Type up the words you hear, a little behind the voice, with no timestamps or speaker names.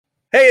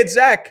Hey, it's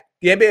Zach.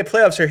 The NBA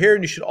playoffs are here,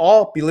 and you should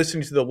all be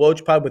listening to the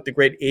Woj Pod with the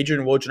great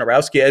Adrian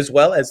Wojnarowski, as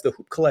well as the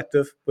Hoop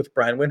Collective with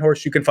Brian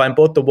Windhorst. You can find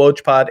both the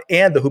Woj Pod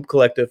and the Hoop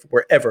Collective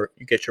wherever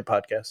you get your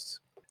podcasts.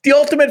 The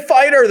Ultimate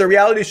Fighter, the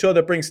reality show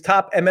that brings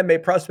top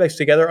MMA prospects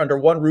together under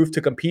one roof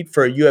to compete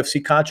for a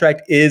UFC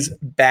contract, is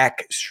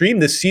back. Stream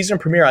the season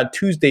premiere on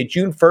Tuesday,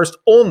 June 1st,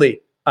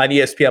 only on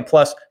ESPN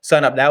Plus.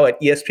 Sign up now at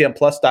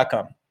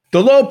espnplus.com.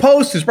 The Low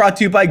Post is brought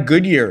to you by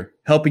Goodyear,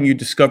 helping you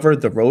discover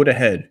the road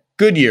ahead.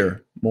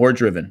 Goodyear, more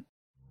driven.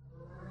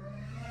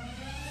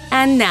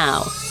 And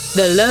now,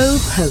 The Low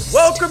Post.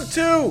 Welcome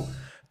to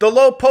The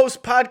Low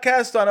Post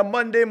podcast on a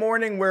Monday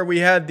morning where we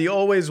had the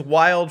always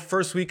wild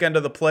first weekend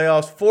of the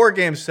playoffs, 4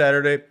 games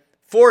Saturday,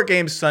 4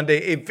 games Sunday,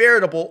 a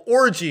veritable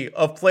orgy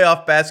of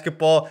playoff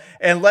basketball.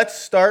 And let's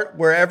start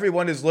where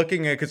everyone is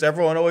looking at, because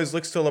everyone always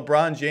looks to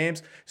LeBron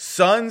James.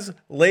 Suns,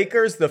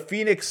 Lakers, the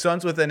Phoenix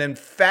Suns with an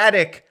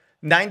emphatic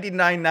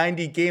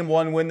 99-90 game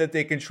 1 win that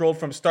they controlled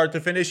from start to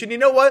finish. And you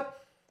know what?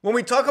 When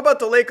we talk about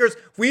the Lakers,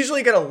 we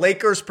usually get a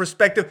Lakers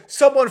perspective.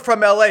 Someone from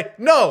LA.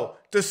 No,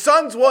 the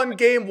Suns won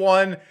game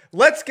 1.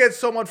 Let's get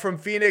someone from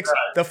Phoenix.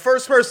 The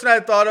first person I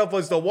thought of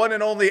was the one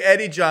and only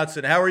Eddie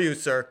Johnson. How are you,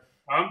 sir?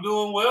 I'm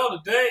doing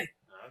well today.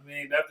 I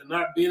mean, after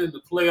not being in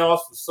the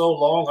playoffs for so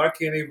long, I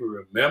can't even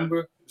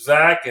remember,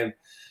 Zach. And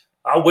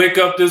I wake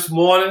up this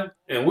morning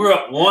and we're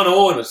up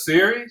 1-0 in a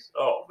series.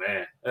 Oh,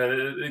 man.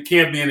 It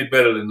can't be any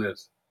better than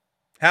this.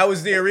 How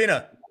was the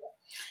arena?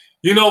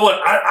 You know what?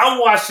 I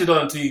watched it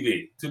on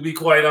TV, to be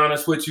quite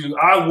honest with you.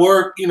 I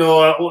work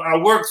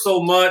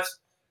so much.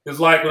 It's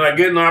like when I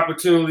get an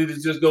opportunity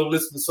to just go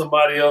listen to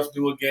somebody else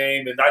do a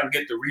game and I can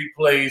get the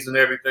replays and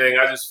everything,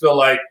 I just feel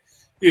like,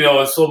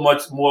 it's so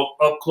much more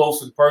up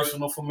close and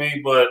personal for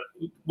me. But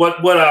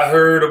what I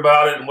heard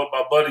about it and what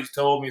my buddies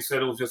told me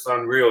said it was just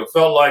unreal. It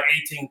felt like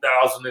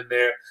 18,000 in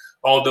there,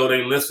 although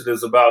they listed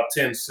as about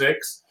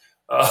 10,600.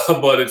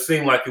 But it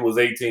seemed like it was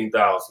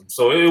 18,000.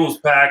 So it was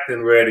packed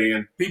and ready,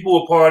 and people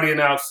were partying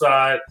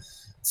outside.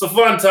 It's a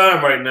fun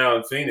time right now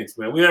in Phoenix,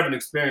 man. We haven't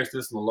experienced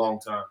this in a long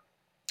time.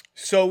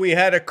 So we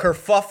had a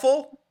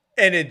kerfuffle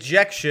and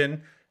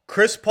ejection.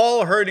 Chris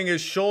Paul hurting his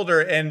shoulder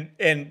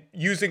and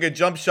using a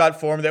jump shot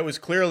form that was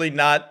clearly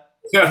not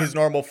his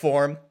normal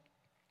form.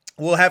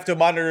 We'll have to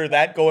monitor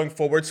that going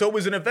forward. So it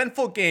was an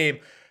eventful game.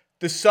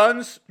 The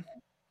Suns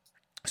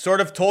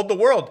sort of told the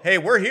world, hey,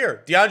 we're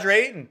here. DeAndre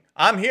Ayton,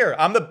 I'm here.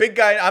 I'm the big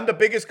guy. I'm the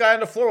biggest guy on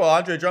the floor. Well,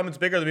 Andre Drummond's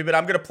bigger than me, but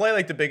I'm going to play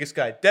like the biggest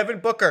guy.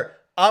 Devin Booker,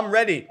 I'm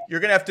ready. You're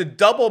going to have to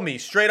double me,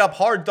 straight up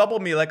hard double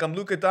me like I'm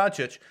Luka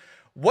Doncic.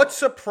 What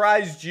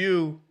surprised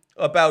you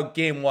about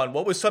game 1?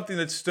 What was something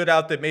that stood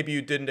out that maybe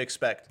you didn't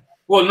expect?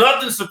 Well,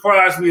 nothing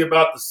surprised me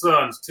about the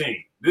Suns team.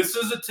 This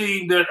is a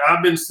team that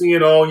I've been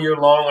seeing all year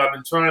long. I've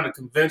been trying to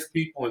convince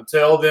people and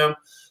tell them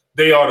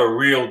they are the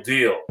real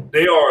deal.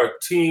 They are a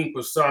team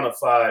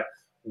personified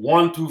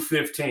 1 through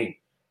 15.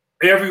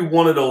 Every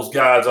one of those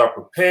guys are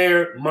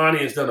prepared. Monty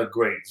has done a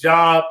great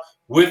job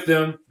with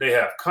them. They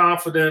have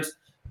confidence.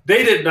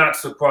 They did not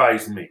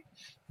surprise me.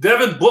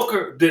 Devin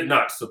Booker did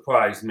not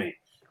surprise me.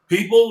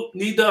 People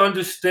need to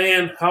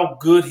understand how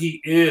good he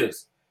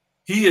is.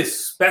 He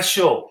is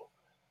special.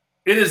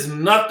 It is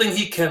nothing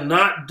he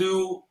cannot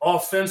do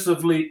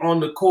offensively on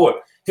the court.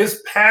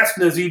 His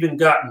passing has even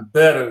gotten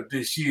better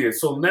this year.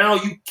 So now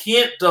you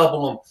can't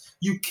double him.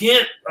 You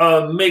can't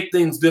make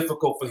things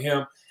difficult for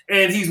him.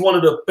 And he's one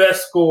of the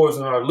best scorers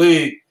in our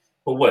league.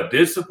 But what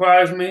did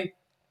surprise me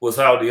was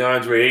how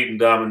DeAndre Ayton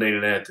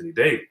dominated Anthony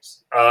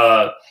Davis.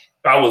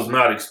 I was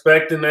not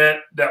expecting that.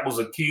 That was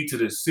a key to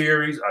this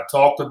series. I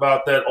talked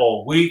about that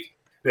all week,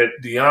 that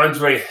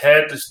DeAndre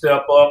had to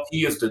step up.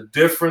 He is the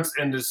difference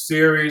in this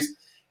series.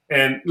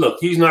 And look,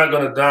 he's not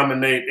going to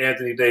dominate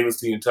Anthony Davis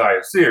the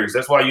entire series.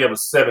 That's why you have a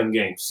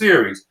 7-game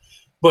series.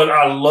 But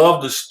I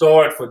love the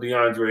start for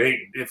DeAndre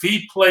Ayton. If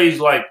he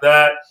plays like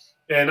that,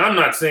 and I'm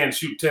not saying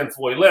shoot 10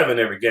 for 11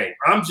 every game.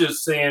 I'm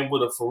just saying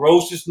with a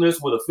ferociousness,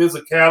 with a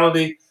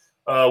physicality,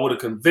 with a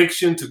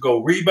conviction to go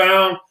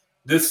rebound,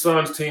 this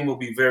Suns team will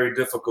be very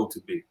difficult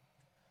to beat.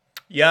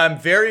 Yeah, I'm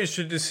very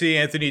interested to see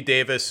Anthony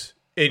Davis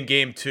in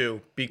game 2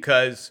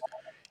 because,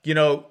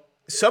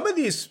 some of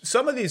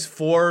these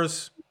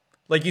fours,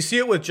 like you see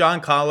it with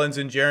John Collins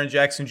and Jaren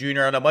Jackson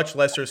Jr. on a much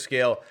lesser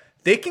scale,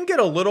 they can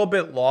get a little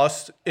bit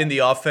lost in the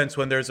offense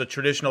when there's a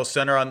traditional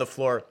center on the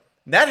floor.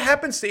 That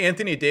happens to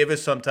Anthony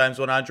Davis sometimes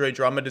when Andre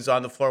Drummond is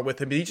on the floor with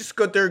him. He just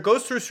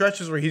goes through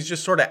stretches where he's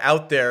just sort of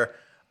out there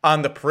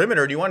on the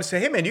perimeter. And you want to say,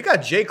 hey, man, you got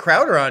Jay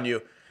Crowder on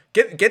you.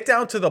 Get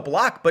down to the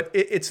block. But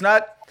it's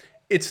not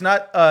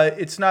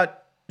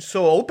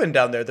so open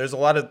down there. There's a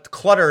lot of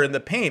clutter in the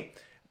paint.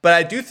 But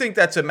I do think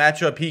that's a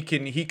matchup he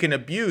can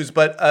abuse.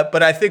 But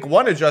I think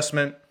one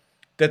adjustment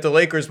that the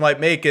Lakers might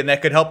make, and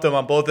that could help them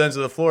on both ends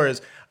of the floor, is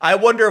I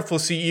wonder if we'll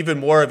see even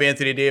more of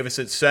Anthony Davis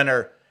at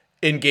center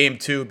in game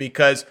 2,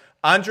 because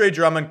Andre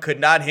Drummond could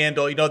not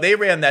handle, they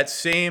ran that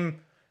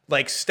same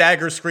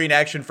stagger screen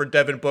action for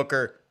Devin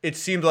Booker. It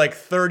seemed like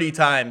 30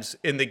 times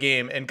in the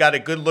game and got a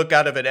good look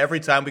out of it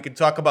every time. We can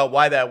talk about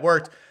why that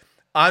worked.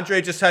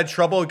 Andre just had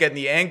trouble getting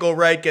the angle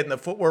right, getting the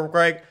footwork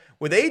right.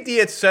 with AD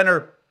at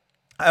center,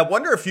 I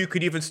wonder if you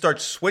could even start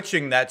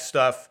switching that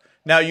stuff.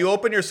 Now you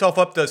open yourself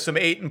up to some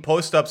 8 and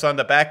post ups on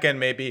the back end,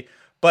 maybe,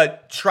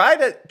 but try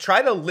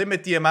to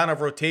limit the amount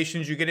of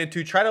rotations you get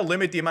into. Try to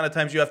limit the amount of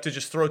times you have to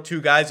just throw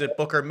 2 guys at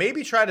Booker.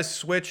 Maybe try to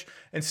switch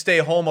and stay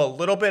home a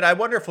little bit. I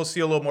wonder if we'll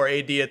see a little more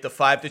AD at the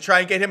 5 to try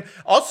and get him.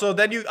 Also,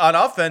 then you on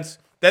offense,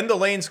 then the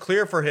lane's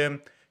clear for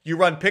him. You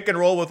run pick and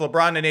roll with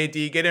LeBron and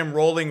AD, get him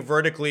rolling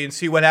vertically, and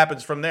see what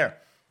happens from there.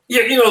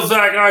 Yeah,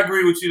 Zach, I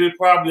agree with you. They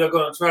probably are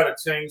going to try to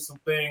change some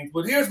things.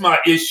 But here's my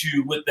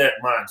issue with that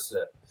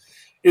mindset,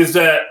 is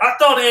that I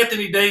thought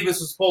Anthony Davis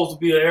was supposed to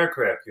be an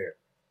aircraft carrier.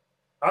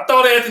 I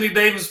thought Anthony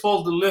Davis was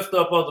supposed to lift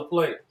up other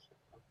players.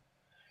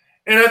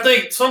 And I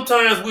think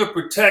sometimes we're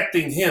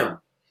protecting him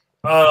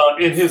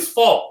in his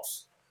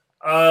faults.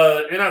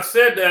 And I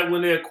said that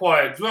when they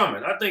acquired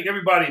Drummond. I think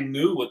everybody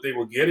knew what they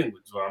were getting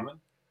with Drummond.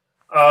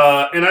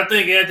 And I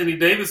think Anthony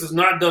Davis has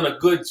not done a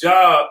good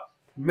job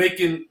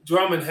making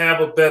Drummond have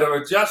a better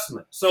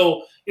adjustment.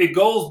 So it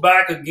goes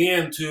back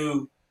again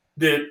to,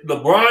 did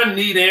LeBron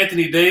need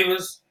Anthony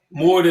Davis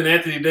more than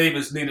Anthony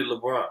Davis needed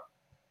LeBron?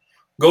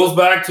 Goes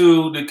back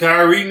to, did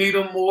Kyrie need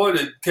him more?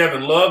 Did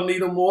Kevin Love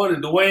need him more?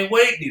 Did Dwayne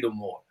Wade need him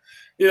more?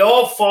 It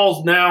all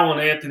falls now on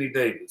Anthony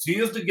Davis. He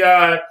is the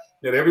guy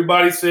that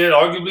everybody said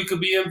arguably could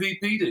be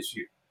MVP this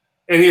year,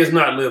 and he has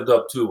not lived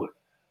up to it.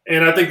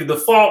 And I think the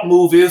default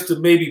move is to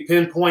maybe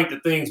pinpoint the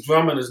things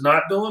Drummond is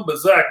not doing. But,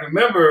 Zach,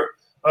 remember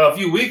a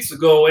few weeks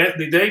ago,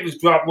 Anthony Davis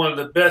dropped one of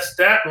the best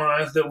stat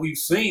lines that we've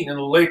seen in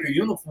a Laker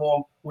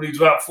uniform when he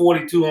dropped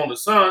 42 on the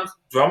Suns.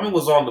 Drummond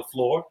was on the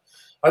floor.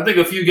 I think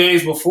a few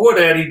games before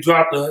that, he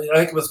dropped a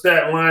heck of a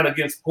stat line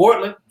against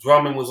Portland.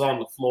 Drummond was on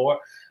the floor.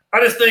 I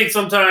just think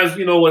sometimes,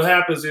 what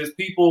happens is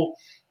people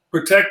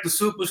protect the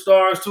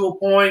superstars to a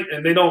point,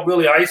 and they don't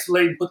really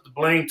isolate and put the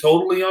blame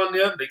totally on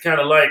them. They kind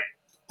of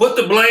put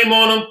the blame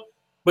on them,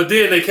 but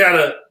then they kind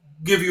of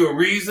give you a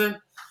reason.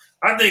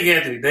 I think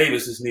Anthony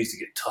Davis just needs to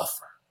get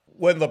tougher.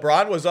 When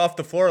LeBron was off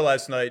the floor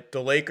last night,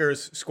 the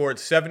Lakers scored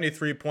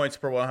 73 points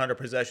per 100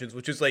 possessions,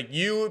 which is like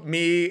you,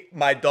 me,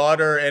 my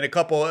daughter, and a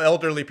couple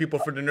elderly people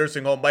from the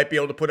nursing home might be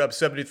able to put up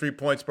 73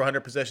 points per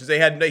 100 possessions.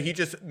 He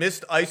just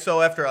missed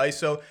ISO after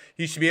ISO.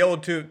 He should be able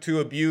to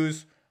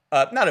abuse,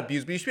 not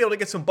abuse, but he should be able to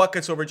get some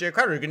buckets over Jay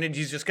Crowder.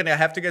 He's just going to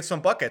have to get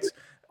some buckets.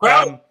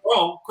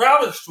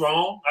 Crowder's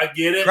strong. I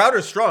get it.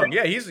 Crowder's strong.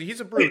 Yeah, he's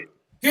a brute.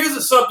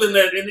 Here's something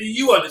that, and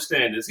you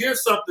understand this,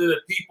 here's something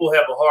that people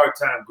have a hard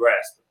time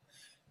grasping.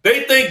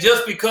 They think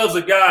just because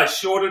a guy is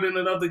shorter than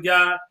another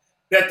guy,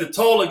 that the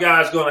taller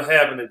guy is going to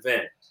have an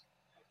advantage.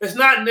 It's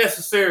not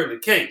necessarily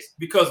the case,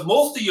 because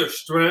most of your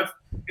strength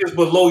is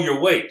below your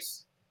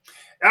waist.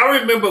 I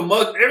remember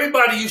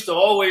everybody used to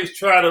always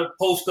try to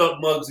post up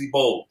Muggsy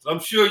Bogues. I'm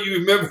sure you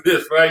remember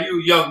this, right? You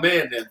were a young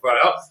man then, right?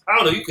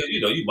 I don't know.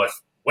 You much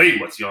way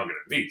much younger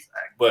than me,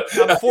 Zach, but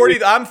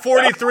I'm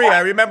 43. I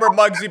remember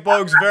Muggsy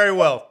Bogues very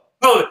well.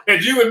 Oh,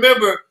 and you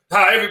remember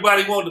how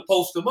everybody wanted to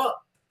post him up.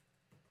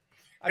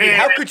 I mean,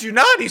 how could you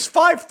not? He's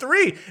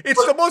 5'3".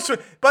 It's the most,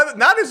 but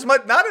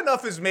not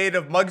enough is made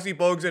of Muggsy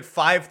Bogues at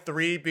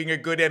 5'3" being a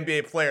good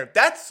NBA player.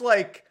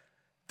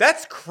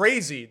 That's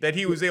crazy that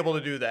he was able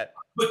to do that.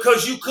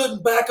 Because you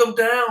couldn't back him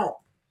down.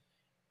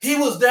 He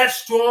was that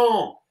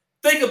strong.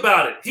 Think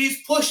about it.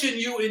 He's pushing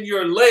you in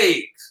your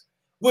legs,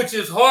 which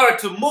is hard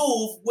to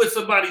move when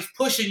somebody's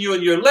pushing you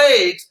in your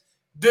legs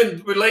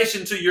in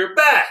relation to your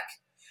back.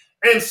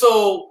 And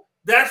so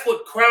that's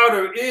what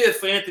Crowder is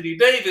for Anthony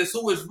Davis,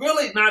 who is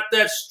really not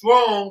that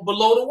strong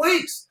below the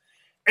waist.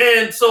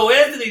 And so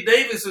Anthony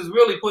Davis is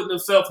really putting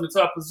himself in a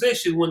tough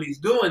position when he's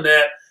doing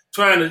that,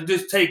 trying to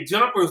just take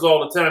jumpers all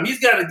the time. He's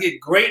got to get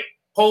great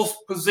post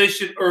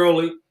position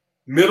early,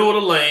 middle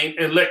of the lane,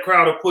 and let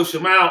Crowder push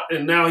him out,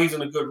 and now he's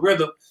in a good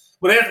rhythm.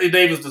 But Anthony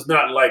Davis does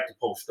not like to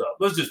post up.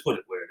 Let's just put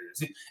it where it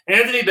is.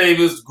 Anthony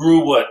Davis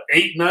grew,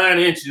 8-9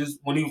 inches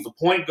when he was a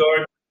point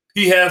guard.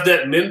 He has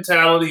that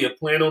mentality of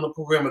playing on the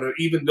perimeter,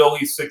 even though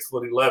he's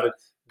 6'11".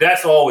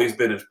 That's always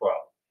been his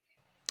problem.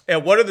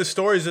 And one of the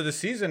stories of the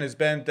season has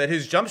been that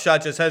his jump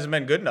shot just hasn't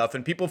been good enough.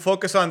 And people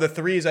focus on the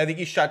threes. I think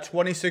he shot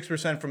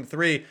 26% from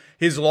three.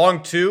 His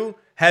long two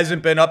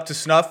hasn't been up to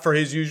snuff for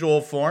his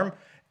usual form.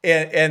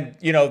 And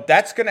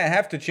that's going to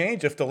have to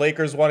change if the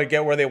Lakers want to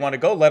get where they want to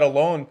go, let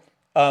alone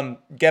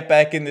get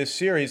back in this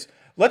series.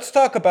 Let's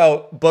talk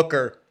about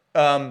Booker.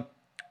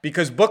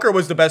 Because Booker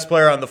was the best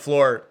player on the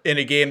floor in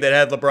a game that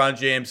had LeBron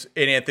James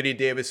and Anthony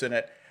Davis in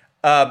it.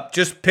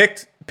 Just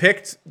picked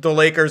the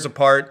Lakers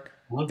apart.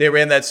 They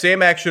ran that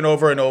same action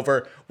over and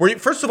over.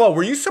 First of all,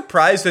 were you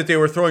surprised that they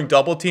were throwing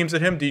double teams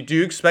at him? Did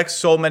you expect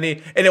so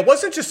many? And it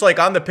wasn't just like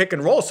on the pick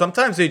and roll.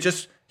 Sometimes he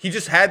just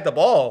had the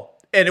ball,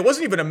 and it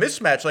wasn't even a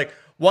mismatch. Like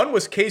one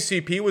was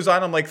KCP was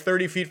on him like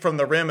 30 feet from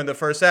the rim in the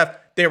first half.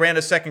 They ran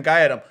a second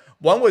guy at him.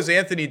 One was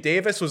Anthony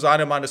Davis was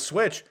on him on a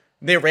switch.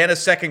 They ran a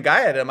second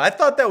guy at him. I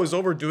thought that was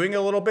overdoing it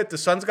a little bit. The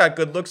Suns got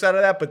good looks out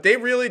of that, but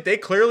they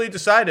clearly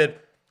decided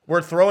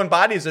we're throwing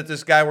bodies at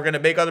this guy. We're going to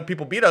make other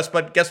people beat us.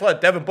 But guess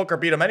what? Devin Booker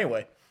beat him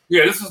anyway.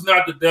 Yeah, this is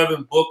not the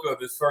Devin Booker of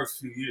his first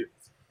few years,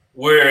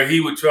 where he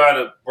would try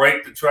to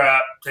break the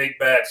trap, take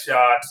bad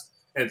shots.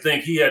 and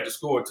think he had to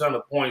score a ton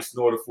of points in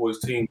order for his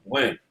team to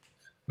win.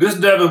 This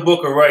Devin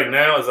Booker right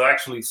now is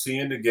actually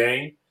seeing the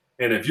game.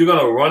 And if you're going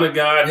to run a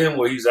guy at him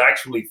where he's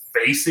actually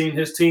facing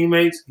his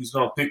teammates, he's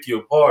going to pick you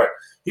apart.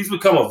 He's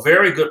become a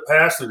very good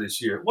passer this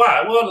year.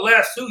 Why? Well, the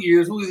last 2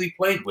 years, who has he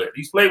played with?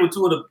 He's played with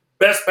two of the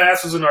best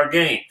passers in our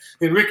game,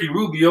 in Ricky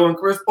Rubio and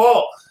Chris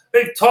Paul.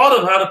 They've taught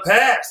him how to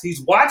pass.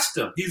 He's watched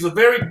them. He's a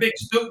very big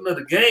student of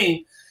the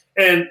game.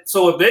 And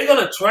so if they're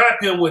going to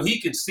trap him when he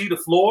can see the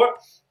floor,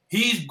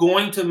 he's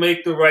going to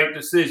make the right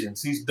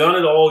decisions. He's done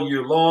it all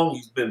year long.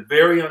 He's been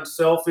very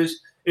unselfish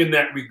in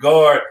that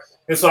regard.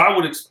 And so I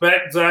would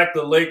expect, Zach,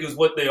 the Lakers,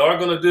 what they are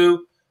going to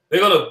do, they're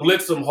going to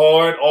blitz him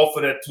hard off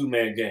of that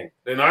two-man game.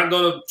 They're not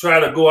going to try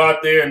to go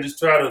out there and just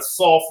try to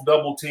soft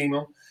double team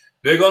him.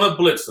 They're going to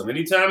blitz him.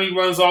 Anytime he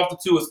runs off the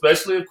two,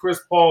 especially if Chris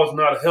Paul is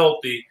not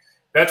healthy,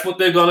 that's what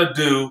they're going to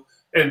do.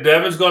 And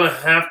Devin's going to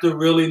have to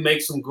really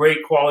make some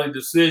great quality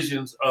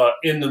decisions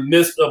in the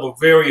midst of a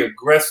very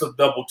aggressive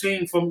double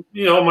team from,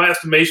 my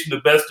estimation,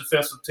 the best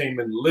defensive team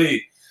in the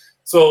league.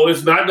 So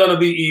it's not going to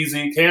be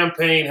easy. Cam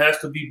Payne has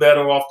to be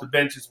better off the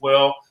bench as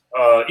well.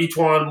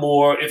 E'Twaun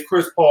Moore, if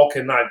Chris Paul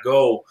cannot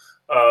go,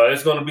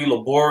 it's going to be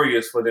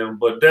laborious for them.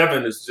 But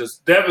Devin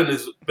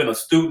has been a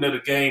student of the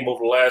game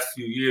over the last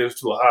few years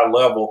to a high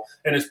level,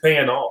 and it's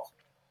paying off.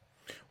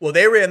 Well,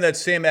 they ran that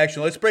same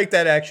action. Let's break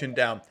that action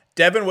down.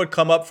 Devin would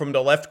come up from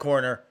the left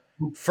corner.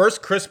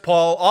 First, Chris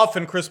Paul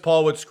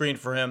would screen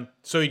for him,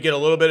 so he'd get a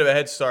little bit of a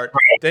head start.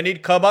 Then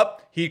he'd come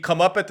up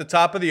at the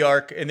top of the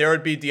arc, and there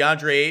would be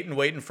DeAndre Ayton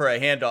waiting for a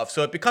handoff.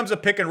 So it becomes a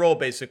pick and roll,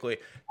 basically.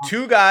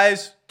 Two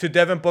guys to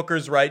Devin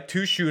Booker's right,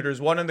 two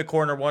shooters, one in the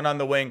corner, one on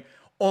the wing.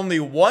 Only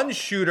one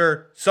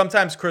shooter,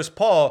 sometimes Chris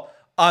Paul,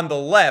 on the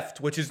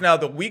left, which is now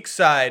the weak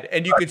side.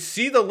 And you could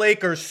see the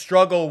Lakers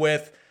struggle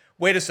with,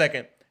 wait a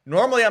second,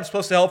 normally I'm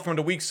supposed to help from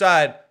the weak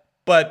side,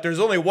 but there's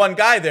only one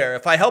guy there.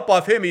 If I help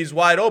off him, he's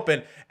wide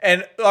open.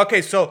 And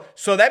okay, so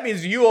that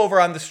means you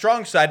over on the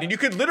strong side. And you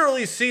could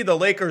literally see the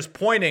Lakers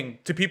pointing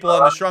to people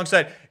on the strong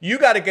side. You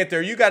got to get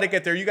there. You got to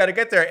get there. You got to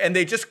get there. And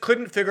they just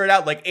couldn't figure it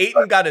out. Like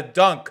Ayton got a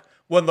dunk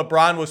when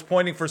LeBron was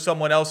pointing for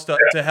someone else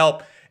to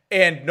help.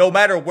 And no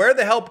matter where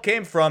the help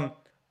came from,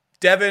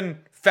 Devin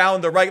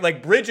found the right,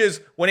 like Bridges,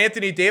 when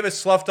Anthony Davis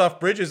sloughed off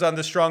Bridges on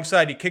the strong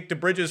side, he kicked to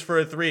Bridges for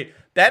a three.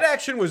 That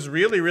action was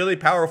really, really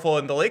powerful,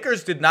 and the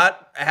Lakers did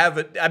not have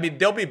it. I mean,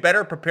 they'll be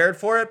better prepared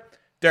for it.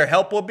 Their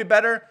help will be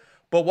better.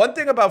 But one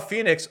thing about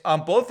Phoenix,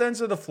 on both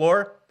ends of the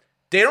floor,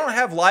 they don't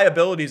have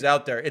liabilities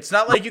out there. It's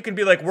not like you can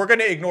be like, we're going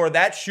to ignore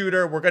that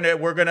shooter. We're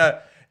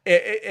gonna,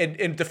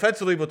 and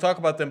defensively we'll talk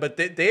about them, but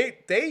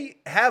they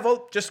have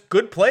just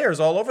good players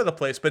all over the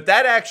place. But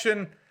that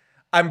action,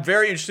 I'm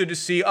very interested to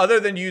see, other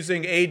than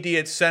using AD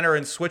at center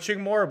and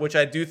switching more, which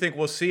I do think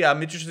we'll see.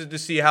 I'm interested to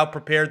see how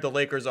prepared the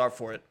Lakers are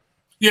for it.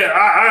 Yeah,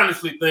 I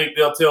honestly think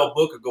they'll tell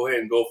Booker, go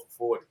ahead and go for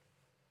 40.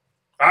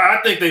 I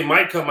think they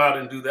might come out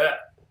and do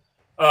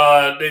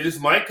that. They just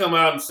might come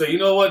out and say, you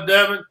know what,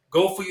 Devin,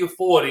 go for your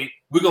 40.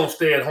 We're going to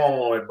stay at home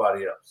on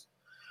everybody else.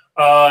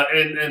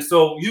 And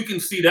so you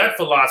can see that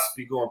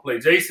philosophy go and play.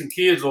 Jason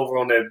Kidd's over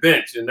on that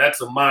bench, and that's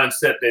a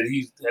mindset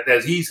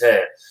that he's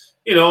had.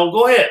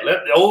 Go ahead.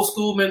 Let the old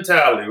school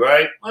mentality,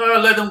 right?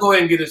 Let them go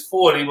ahead and get his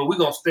 40, but we're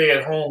going to stay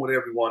at home with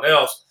everyone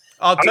else.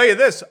 I'll tell you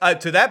this.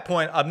 To that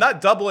point, I'm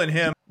not doubling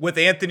him with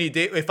Anthony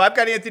Davis. If I've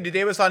got Anthony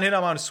Davis on him,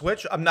 I'm on a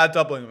switch. I'm not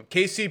doubling him.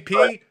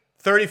 KCP,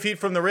 30 feet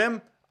from the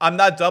rim, I'm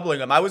not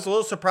doubling him. I was a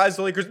little surprised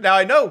the Lakers. Now,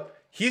 I know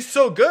he's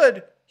so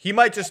good, he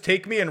might just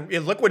take me and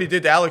look what he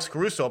did to Alex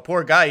Caruso.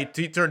 Poor guy.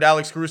 He turned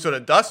Alex Caruso to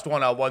dust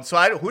one-on-one.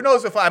 So who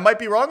knows if I might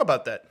be wrong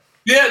about that.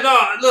 Yeah, no,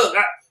 look,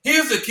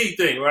 here's the key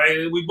thing, right?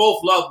 And we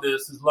both love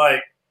this, is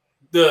like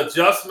the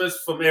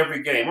adjustments from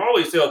every game. I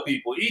always tell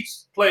people each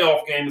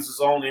playoff game is its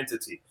own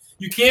entity.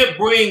 You can't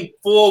bring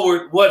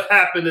forward what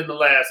happened in the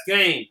last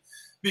game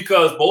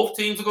because both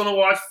teams are going to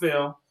watch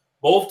film.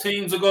 Both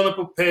teams are going to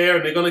prepare,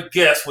 and they're going to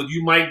guess what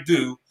you might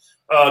do.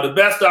 The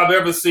best I've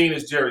ever seen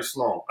is Jerry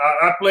Sloan.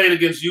 I played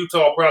against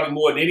Utah probably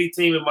more than any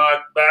team in my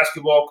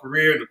basketball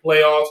career in the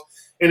playoffs,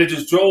 and it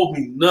just drove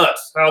me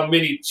nuts how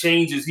many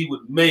changes he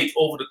would make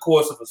over the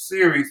course of a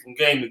series from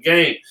game to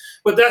game.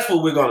 But that's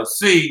what we're going to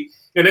see,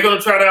 and they're going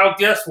to try to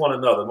outguess one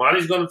another.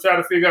 Monty's going to try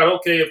to figure out,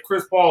 okay, if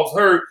Chris Paul's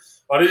hurt,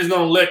 are they just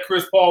going to let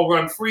Chris Paul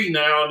run free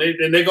now, and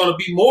they're going to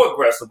be more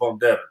aggressive on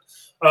Devin?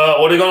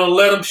 Or they're going to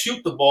let him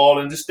shoot the ball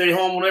and just stay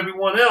home on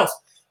everyone else?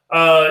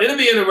 It'll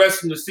be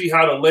interesting to see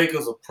how the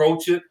Lakers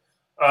approach it.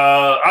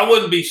 I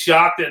wouldn't be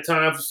shocked at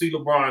times to see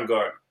LeBron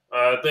Gardner.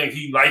 I think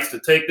he likes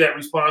to take that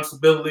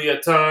responsibility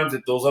at times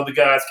if those other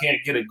guys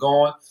can't get it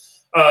going.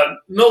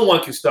 No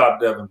one can stop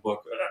Devin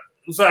Booker.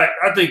 In fact,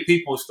 I think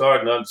people are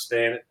starting to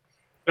understand it.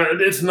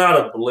 It's not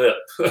a blip.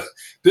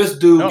 This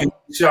dude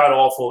gets shot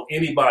off on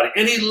anybody,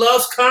 and he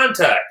loves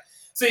contact.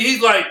 See,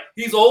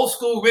 he's old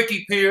school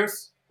Ricky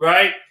Pierce,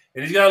 right?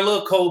 And he's got a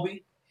little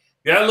Kobe,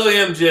 got a little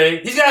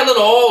MJ. He's got a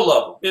little all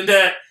of them in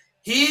that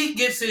he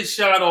gets his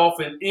shot off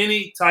in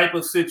any type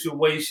of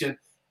situation,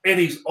 and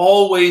he's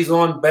always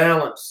on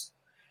balance.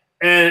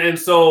 And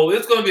so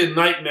it's going to be a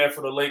nightmare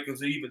for the Lakers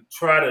to even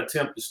try to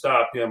attempt to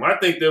stop him. I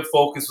think their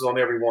focus is on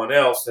everyone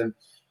else. And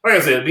like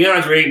I said,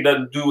 DeAndre Ayton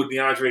doesn't do what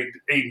DeAndre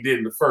Ayton did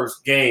in the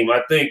first game.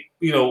 I think,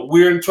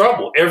 we're in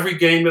trouble. Every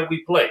game that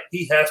we play,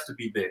 he has to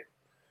be there.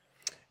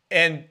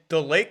 And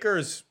the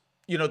Lakers,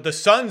 the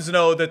Suns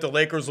know that the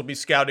Lakers will be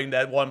scouting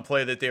that one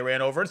play that they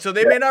ran over, so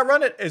they may not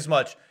run it as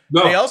much.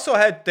 No. They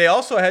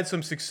also had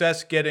some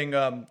success getting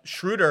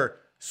Schroeder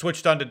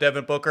switched on to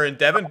Devin Booker, and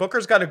Devin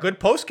Booker's got a good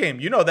post game.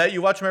 You know that.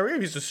 You watch him every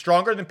game. He's just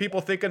stronger than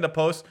people think in the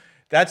post.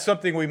 That's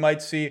something we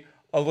might see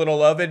a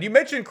little of. And you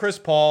mentioned Chris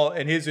Paul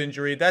and his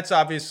injury. That's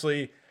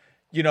obviously,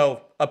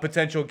 a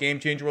potential game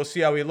changer. We'll see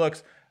how he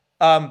looks.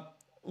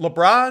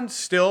 LeBron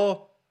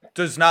still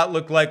does not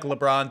look like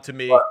LeBron to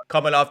me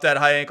coming off that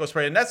high ankle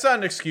sprain. And that's not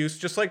an excuse,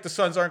 just like the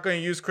Suns aren't going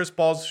to use Chris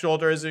Paul's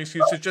shoulder as an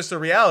excuse. It's just a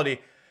reality.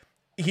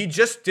 He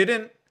just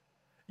didn't.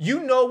 You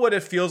know what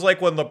it feels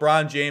like when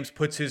LeBron James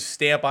puts his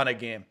stamp on a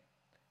game.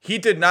 He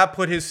did not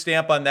put his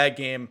stamp on that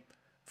game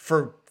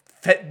for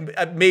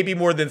maybe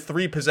more than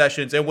 3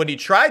 possessions. And when he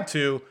tried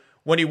to,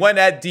 when he went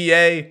at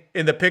DA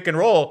in the pick and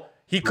roll,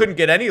 he couldn't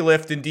get any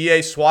lift, and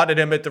DA swatted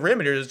him at the rim.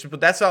 But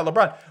that's not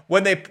LeBron.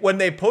 When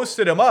they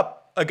posted him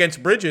up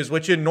against Bridges,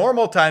 which in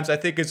normal times I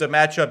think is a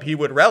matchup he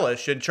would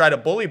relish and try to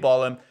bully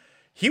ball him,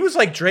 he was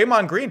like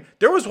Draymond Green.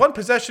 There was one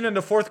possession in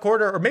the fourth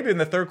quarter, or maybe in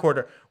the third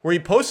quarter, where he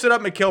posted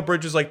up Mikal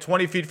Bridges like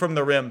 20 feet from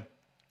the rim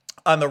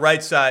on the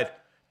right side.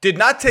 Did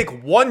not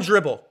take one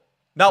dribble.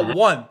 Not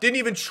one. Didn't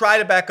even try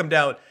to back him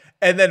down.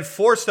 And then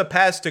forced a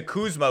pass to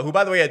Kuzma, who,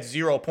 by the way, had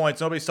 0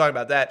 points. Nobody's talking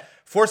about that.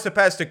 Forced a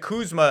pass to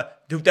Kuzma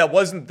that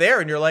wasn't there.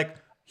 And you're like,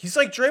 he's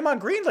like Draymond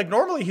Green. Like,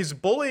 normally he's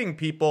bullying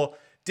people.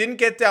 Didn't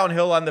get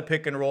downhill on the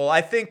pick and roll. I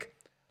think,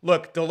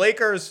 look, the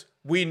Lakers,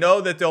 we know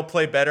that they'll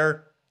play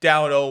better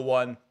down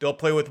 0-1. They'll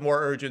play with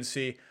more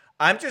urgency.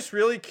 I'm just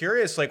really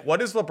curious, like, what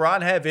does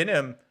LeBron have in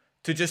him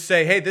to just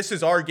say, hey, this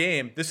is our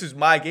game. This is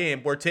my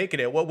game. We're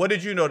taking it. What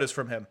did you notice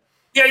from him?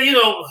 Yeah,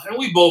 and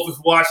we both have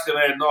watched him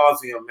ad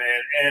nauseum,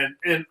 man.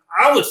 And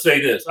I would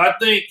say this. I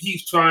think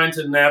he's trying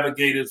to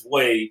navigate his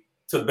way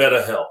to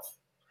better health.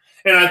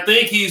 And I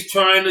think he's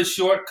trying to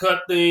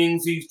shortcut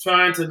things. He's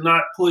trying to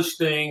not push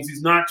things.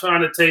 He's not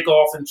trying to take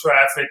off in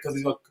traffic because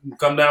he's going to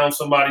come down on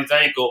somebody's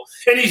ankle.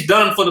 And he's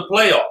done for the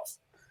playoffs.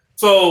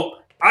 So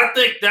I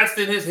think that's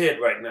in his head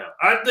right now.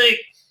 I think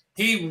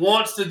he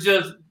wants to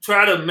just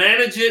try to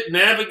manage it,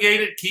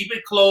 navigate it, keep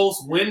it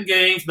close, win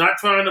games, not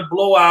trying to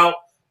blow out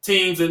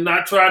teams and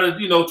not trying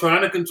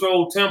to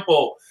control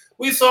tempo.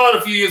 We saw it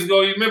a few years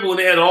ago. You remember when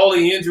they had all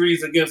the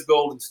injuries against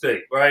Golden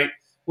State, right?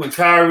 When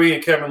Kyrie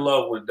and Kevin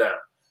Love went down.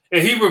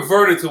 And he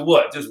reverted to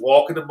what? Just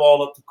walking the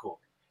ball up the court,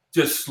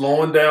 just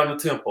slowing down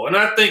the tempo. And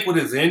I think with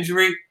his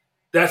injury,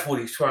 that's what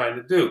he's trying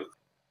to do.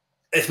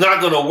 It's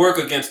not going to work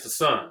against the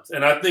Suns.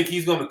 And I think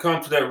he's going to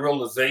come to that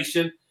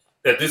realization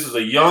that this is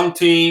a young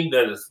team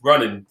that is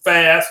running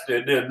fast.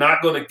 They're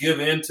not going to give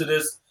in to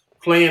this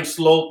playing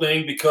slow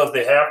thing because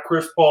they have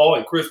Chris Paul,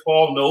 and Chris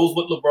Paul knows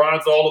what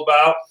LeBron's all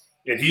about,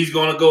 and he's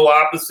going to go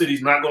opposite.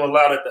 He's not going to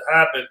allow that to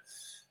happen.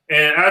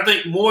 And I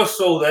think more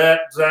so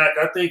that, Zach,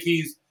 I think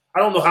I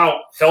don't know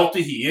how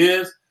healthy he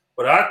is,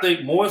 but I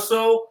think more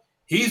so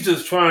he's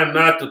just trying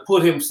not to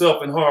put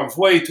himself in harm's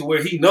way to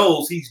where he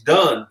knows he's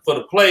done for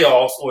the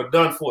playoffs or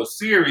done for a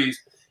series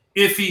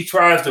if he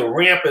tries to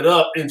ramp it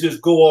up and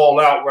just go all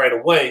out right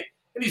away.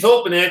 And he's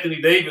hoping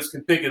Anthony Davis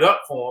can pick it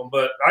up for him.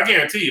 But I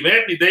guarantee you, if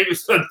Anthony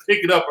Davis doesn't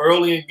pick it up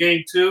early in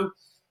game 2,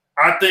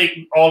 I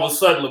think all of a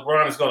sudden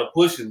LeBron is going to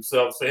push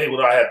himself and say, hey, what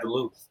do I have to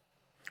lose?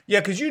 Yeah,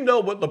 because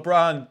what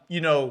LeBron,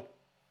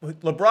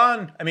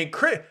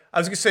 I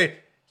was going to say,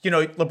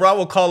 LeBron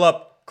will call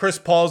up Chris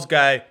Paul's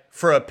guy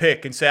for a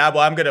pick and say,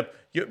 I'm going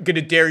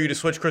to dare you to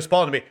switch Chris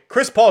Paul to me.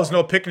 Chris Paul is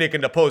no picnic in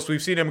the post.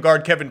 We've seen him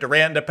guard Kevin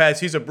Durant in the past.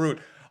 He's a brute.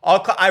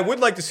 I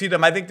would like to see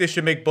them. I think they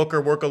should make Booker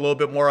work a little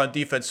bit more on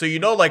defense. So,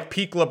 like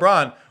peak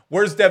LeBron,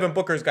 where's Devin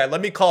Booker's guy?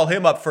 Let me call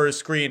him up for a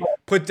screen.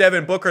 Put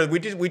Devin Booker. We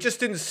just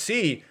didn't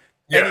see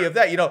any of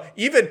that.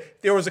 Even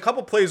there was a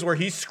couple plays where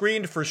he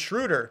screened for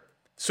Schroeder.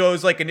 So it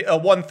was like a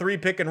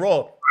 1-3 pick and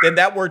roll. And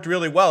that worked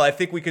really well. I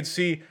think we could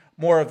see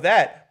more of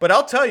that. But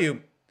I'll tell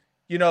you,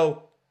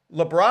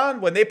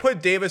 LeBron, when they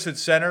put Davis at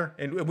center,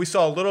 and we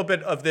saw a little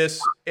bit of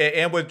this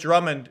and with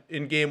Drummond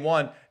in game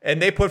 1,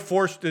 and they put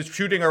the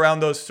shooting around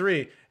those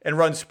 3 and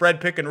run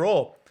spread pick and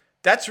roll.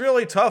 That's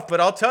really tough,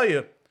 but I'll tell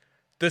you,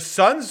 the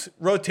Suns'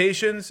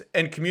 rotations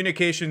and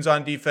communications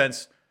on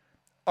defense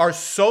are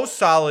so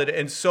solid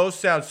and so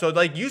sound. So,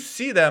 you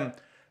see them,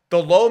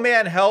 the low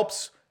man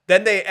helps,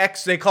 then they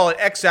call it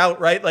X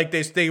out, right? Like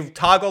they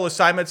toggle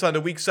assignments on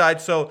the weak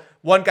side. So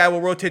one guy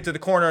will rotate to the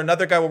corner,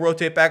 another guy will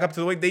rotate back up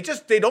to the wing.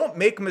 They don't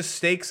make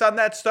mistakes on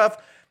that stuff.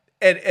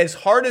 And as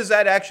hard as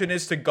that action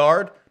is to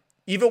guard,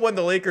 even when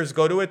the Lakers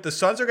go to it, the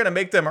Suns are going to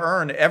make them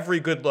earn every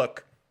good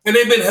look. And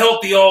they've been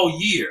healthy all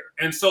year.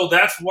 And so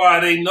that's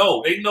why they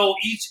know. They know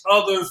each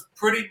other's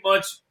pretty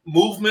much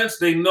movements.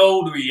 They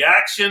know the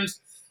reactions.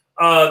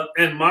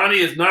 And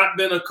Monty has not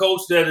been a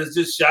coach that has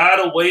just shied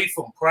away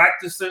from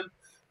practicing.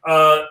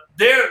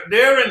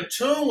 They're in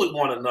tune with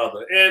one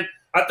another. And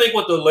I think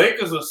what the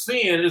Lakers are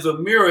seeing is a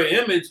mirror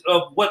image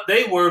of what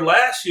they were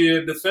last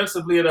year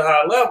defensively at a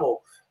high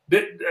level.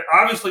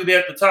 Obviously,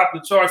 they're at the top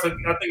of the charts, I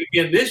think,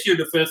 again, this year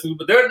defensively,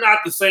 but they're not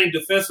the same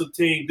defensive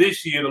team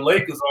this year, the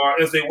Lakers are,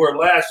 as they were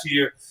last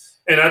year.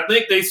 And I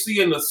think they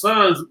see in the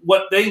Suns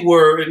what they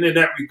were in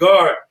that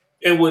regard.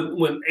 And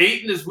when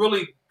Ayton is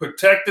really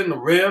protecting the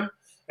rim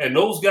and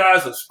those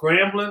guys are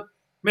scrambling,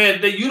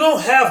 man, you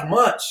don't have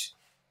much.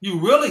 You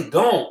really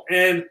don't.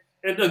 And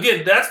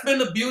again, that's been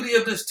the beauty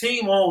of this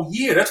team all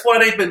year. That's why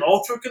they've been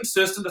ultra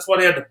consistent. That's why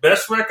they had the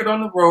best record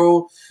on the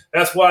road.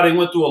 That's why they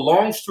went through a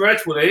long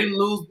stretch where they didn't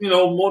lose,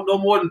 no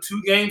more than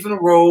 2 games in a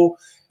row.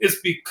 It's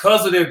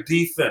because of their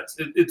defense.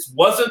 It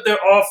wasn't their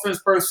offense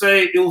per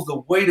se. It was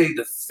the way they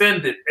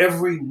defended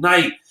every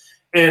night.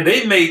 And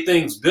they made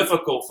things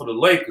difficult for the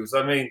Lakers.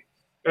 I mean,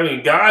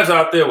 guys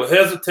out there were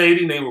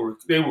hesitating. They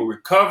were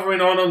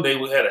recovering on them. They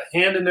had a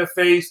hand in their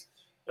face.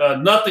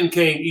 Nothing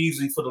came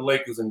easy for the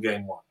Lakers in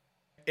Game 1.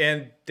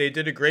 And they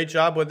did a great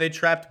job when they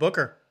trapped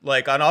Booker.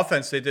 Like on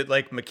offense, they did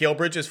like Mikal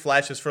Bridges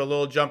flashes for a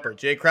little jumper.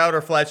 Jay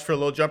Crowder flashed for a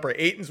little jumper.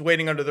 Ayton's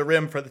waiting under the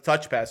rim for the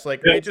touch pass.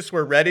 Like They just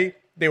were ready.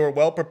 They were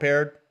well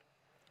prepared.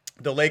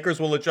 The Lakers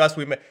will adjust.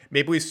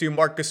 Maybe we see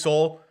Marc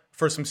Gasol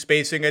for some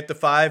spacing at the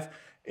 5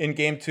 in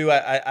Game 2.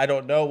 I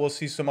don't know. We'll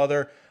see some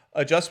other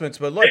adjustments.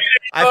 But look,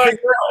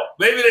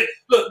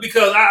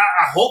 because I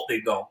hope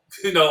they don't.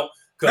 Because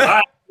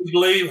I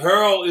believe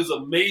Harrell is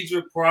a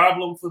major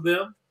problem for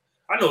them.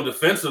 I know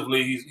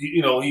defensively,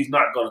 he's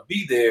not going to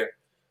be there,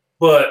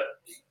 but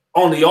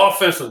on the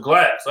offensive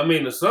glass, I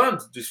mean, the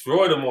Suns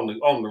destroyed him on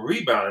the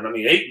rebounding. I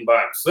mean, Ayton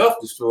by himself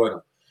destroyed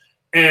him,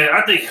 and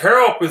I think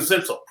Harrell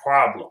presents a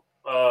problem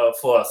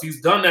for us.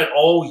 He's done that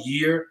all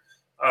year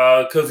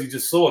because he's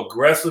just so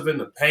aggressive in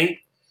the paint.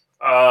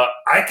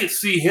 I could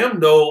see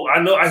him though.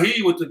 I hear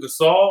you with the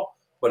Gasol,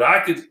 but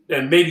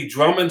and maybe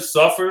Drummond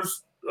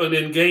suffers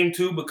in Game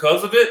 2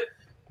 because of it.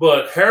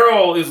 But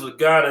Harrell is a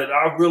guy that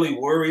I really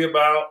worry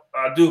about.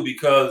 I do,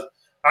 because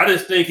I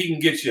just think he can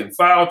get you in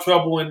foul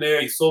trouble in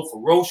there. He's so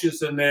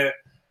ferocious in there.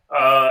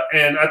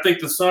 And I think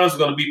the Suns are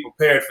going to be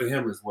prepared for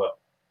him as well.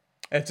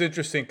 It's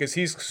interesting because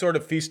he's sort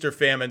of feast or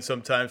famine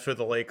sometimes for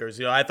the Lakers.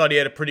 I thought he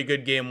had a pretty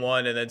good Game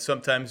 1, and then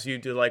sometimes you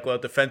do like, well,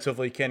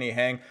 defensively, can he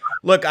hang?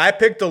 Look, I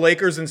picked the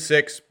Lakers in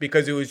 6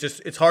 because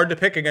it's hard to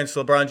pick against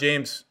LeBron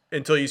James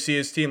until you see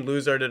his team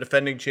lose. They're the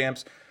defending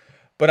champs.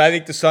 But I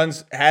think the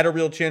Suns had a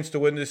real chance to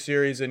win this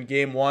series. In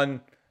Game 1,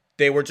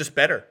 they were just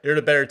better. They're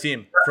the better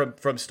team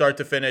from start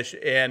to finish.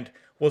 And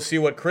we'll see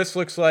what Chris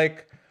looks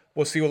like.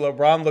 We'll see what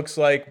LeBron looks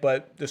like.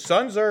 But the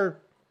Suns are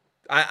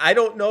 – I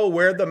don't know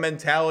where the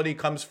mentality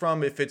comes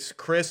from, if it's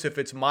Chris, if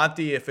it's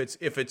Monty, if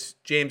it's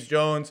James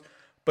Jones.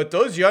 But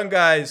those young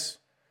guys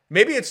 –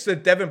 maybe it's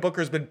that Devin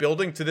Booker's been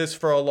building to this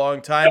for a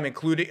long time,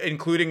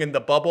 including in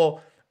the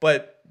bubble.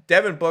 But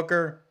Devin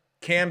Booker,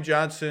 Cam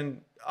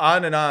Johnson –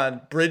 on and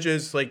on,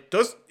 Bridges, like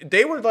those,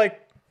 they were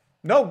like,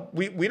 no,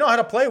 we know how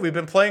to play. We've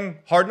been playing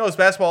hard-nosed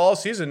basketball all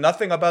season.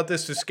 Nothing about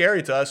this is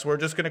scary to us. We're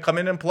just going to come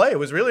in and play. It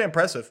was really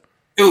impressive.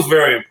 It was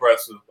very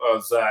impressive,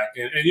 Zach.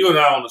 And you and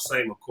I are on the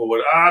same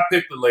accord. I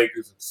picked the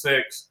Lakers in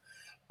 6.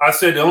 I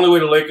said the only way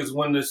the Lakers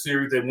win this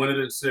series, they win it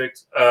in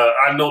 6.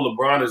 I know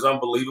LeBron is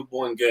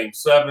unbelievable in Game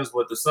 7s,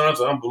 but the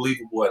Suns are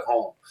unbelievable at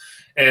home.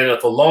 And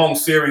if a long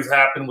series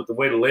happened with the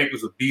way the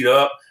Lakers are beat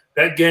up,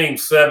 that Game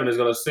 7 is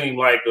going to seem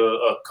like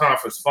a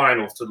conference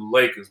finals to the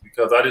Lakers,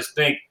 because I just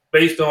think,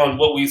 based on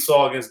what we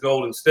saw against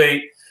Golden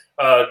State,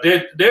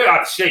 they're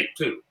out of shape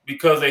too,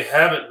 because they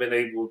haven't been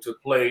able to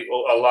play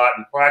a lot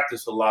and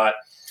practice a lot.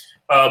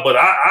 But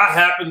I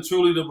happen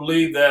truly to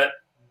believe that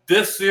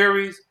this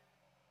series,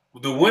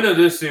 the winner of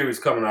this series,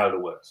 coming out of the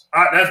West.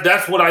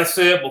 That's what I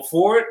said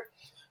before it,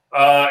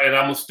 and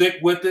I'm gonna stick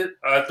with it.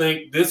 I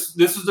think this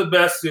is the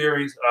best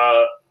series.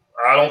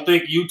 I don't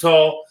think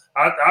Utah.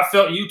 I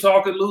felt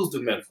Utah could lose to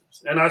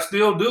Memphis, and I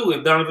still do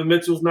if Donovan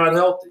Mitchell's not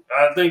healthy.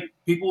 I think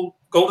people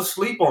go to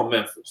sleep on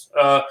Memphis.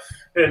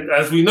 And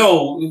as we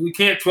know, we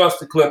can't trust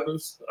the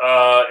Clippers.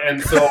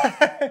 And so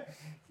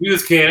we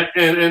just can't.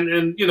 And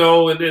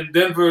then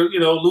Denver,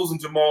 losing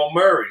Jamal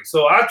Murray.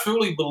 So I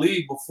truly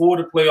believe before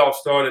the playoffs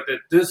started that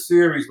this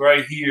series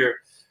right here,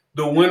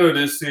 the winner of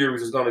this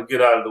series is going to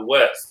get out of the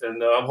West.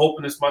 And I'm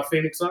hoping it's my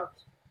Phoenix Suns.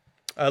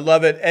 I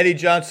love it. Eddie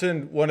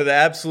Johnson, one of the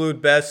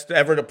absolute best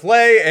ever to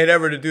play and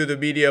ever to do the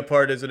media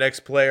part as an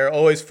ex-player.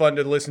 Always fun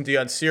to listen to you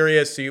on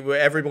Sirius. So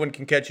everyone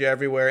can catch you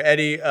everywhere.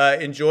 Eddie,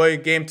 enjoy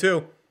Game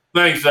 2.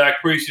 Thanks, Zach.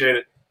 Appreciate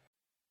it.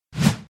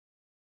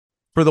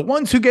 For the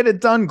ones who get it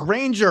done,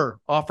 Grainger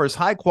offers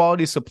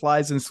high-quality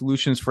supplies and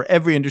solutions for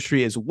every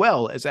industry, as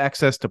well as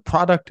access to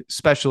product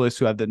specialists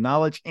who have the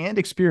knowledge and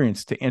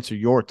experience to answer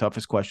your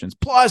toughest questions.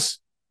 Plus,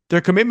 their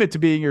commitment to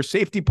being your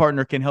safety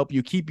partner can help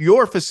you keep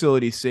your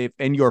facility safe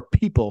and your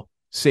people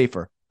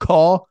safer.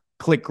 Call,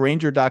 click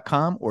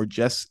Grainger.com, or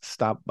just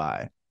stop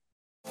by.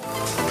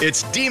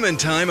 It's demon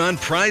time on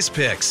Prize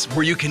Picks,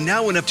 where you can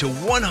now win up to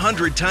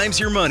 100 times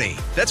your money.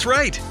 That's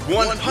right,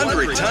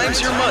 100 times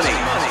your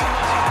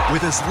money.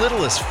 With as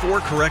little as 4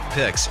 correct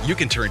picks, you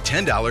can turn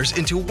 $10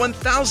 into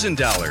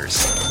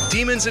 $1,000.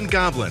 Demons and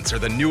Goblins are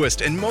the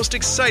newest and most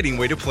exciting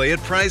way to play at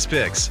Prize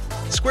Picks.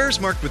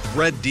 Squares marked with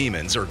red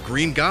demons or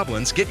green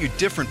goblins get you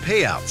different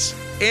payouts.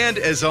 And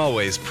as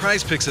always,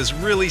 Prize Picks is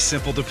really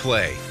simple to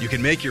play. You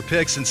can make your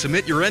picks and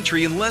submit your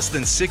entry in less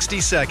than 60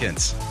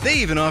 seconds. They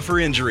even offer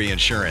injury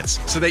insurance,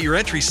 so that your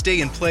entries stay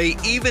in play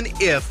even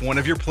if one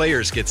of your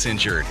players gets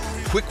injured.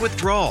 Quick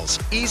withdrawals,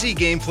 easy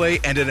gameplay,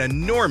 and an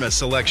enormous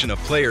selection of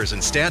players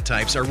and stat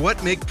types are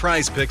what make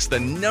Prize Picks the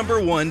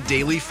 #1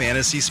 daily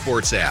fantasy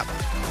sports app.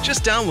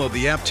 Just download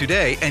the app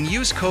today and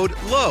use code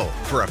LOW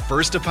for a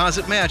first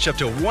deposit match up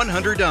to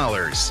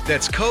 $100.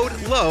 That's code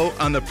LOW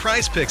on the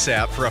Prize Picks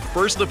app for a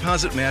first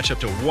deposit match up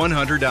to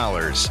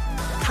 $100.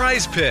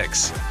 Prize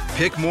Picks.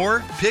 Pick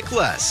more, pick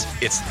less.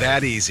 It's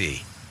that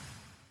easy.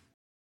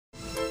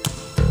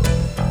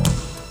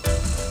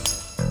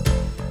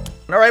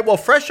 All right, well,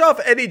 fresh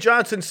off Eddie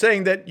Johnson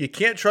saying that you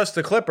can't trust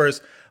the Clippers,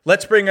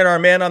 let's bring in our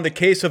man on the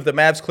case of the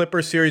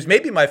Mavs-Clippers series,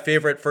 maybe my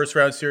favorite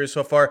first-round series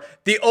so far,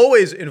 the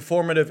always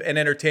informative and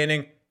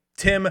entertaining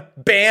Tim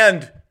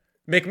Banned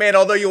MacMahon,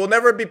 although you will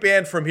never be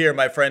banned from here,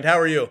 my friend. How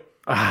are you?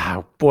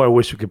 Ah, boy, I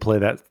wish we could play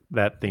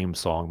that theme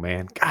song,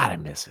 man. God, I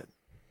miss it.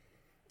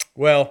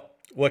 Well,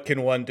 what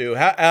can one do?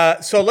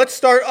 So let's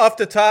start off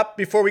the top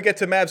before we get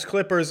to Mavs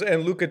Clippers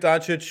and Luka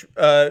Doncic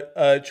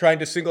trying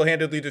to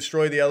single-handedly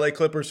destroy the LA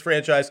Clippers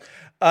franchise.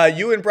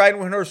 You and Brian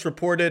Windhorst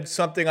reported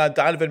something on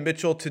Donovan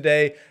Mitchell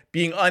today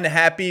being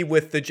unhappy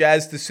with the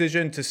Jazz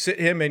decision to sit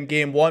him in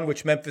Game 1,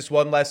 which Memphis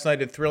won last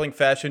night in thrilling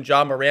fashion.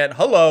 Ja Morant,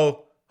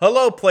 hello,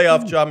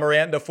 playoff Ja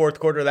Morant in the fourth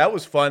quarter. That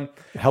was fun.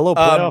 Hello,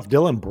 playoff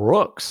Dylan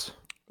Brooks.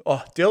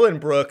 Oh, Dylan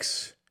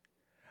Brooks.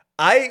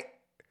 I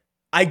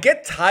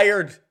get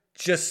tired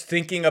just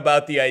thinking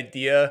about the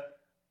idea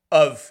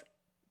of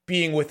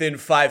being within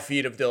 5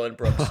 feet of Dylan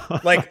Brooks.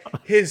 Like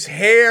his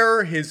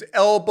hair, his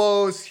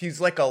elbows, he's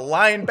like a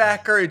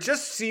linebacker. It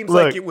just seems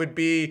like it would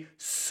be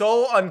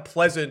so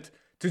unpleasant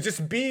to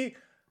just be,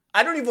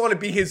 I don't even want to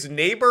be his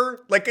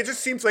neighbor. Like it just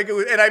seems like it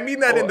would, and I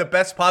mean that in the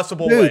best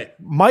possible way.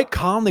 Mike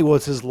Conley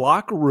was his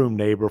locker room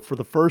neighbor for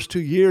the first 2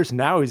 years.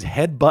 Now he's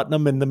headbutting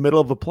him in the middle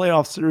of a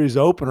playoff series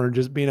opener and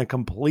just being a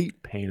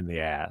complete pain in the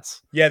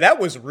ass. Yeah, that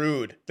was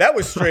rude. That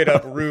was straight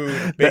up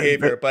rude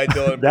behavior by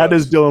Dylan Brooks. That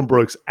is Dylan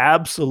Brooks.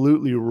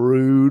 Absolutely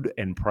rude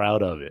and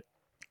proud of it.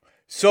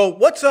 So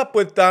what's up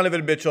with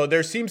Donovan Mitchell?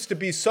 There seems to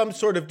be some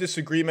sort of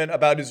disagreement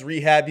about his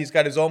rehab. He's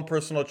got his own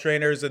personal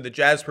trainers, and the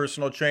Jazz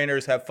personal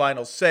trainers have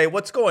final say.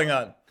 What's going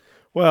on?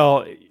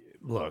 Well,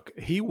 look,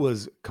 he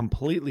was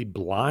completely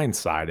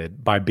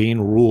blindsided by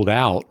being ruled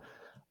out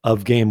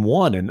of Game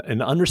 1,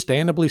 and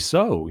understandably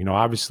so. You know,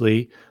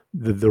 obviously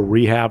the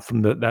rehab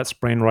from that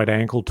sprained right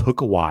ankle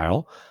took a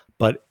while,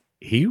 but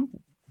he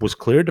was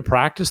cleared to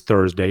practice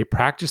Thursday,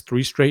 practiced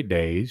 3 straight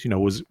days,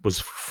 was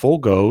full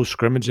go,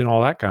 scrimmaging,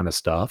 all that kind of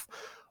stuff,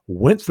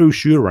 went through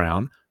shoot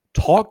around,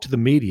 talked to the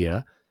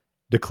media,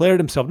 declared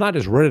himself not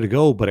just ready to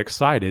go, but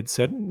excited,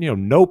 said,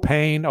 no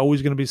pain,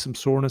 always going to be some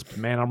soreness, but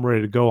man, I'm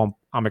ready to go.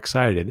 I'm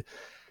excited.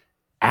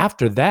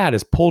 After that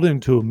is pulled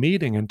into a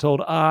meeting and told,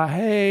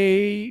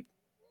 hey,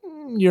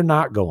 you're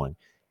not going.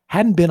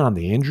 Hadn't been on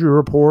the injury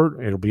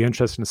report. It'll be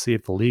interesting to see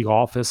if the league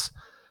office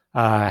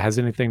has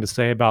anything to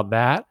say about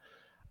that.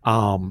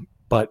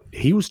 But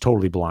he was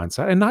totally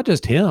blindsided, and not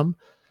just him,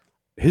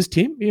 his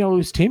team,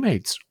 his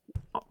teammates,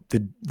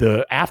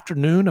 the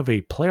afternoon of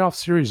a playoff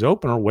series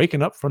opener,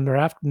 waking up from their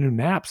afternoon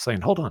nap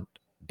saying, hold on,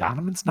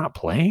 Donovan's not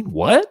playing.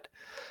 What?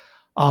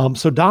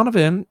 So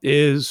Donovan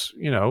is,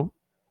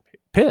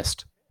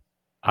 pissed.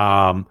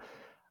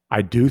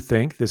 I do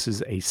think this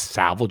is a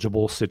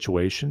salvageable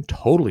situation,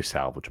 totally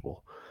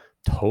salvageable,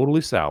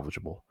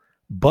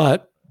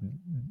 but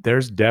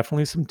there's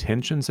definitely some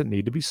tensions that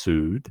need to be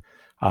soothed.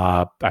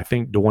 I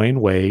think Dwayne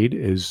Wade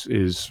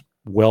is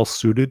well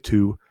suited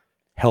to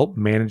help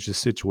manage the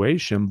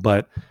situation,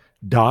 but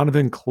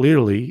Donovan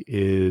clearly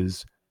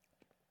is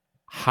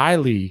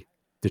highly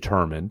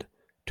determined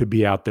to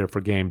be out there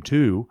for Game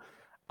 2.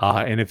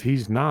 And if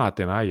he's not,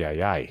 then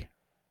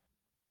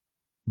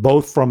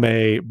both from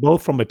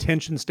a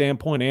tension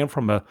standpoint and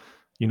from a,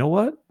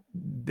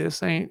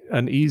 this ain't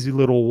an easy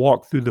little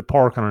walk through the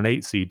park on an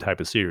 8 seed type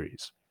of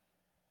series.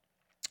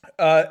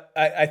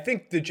 I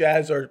think the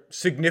Jazz are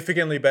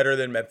significantly better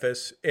than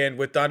Memphis, and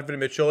with Donovan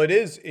Mitchell, it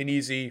is an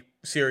easy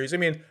series. I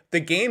mean, the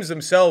games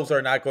themselves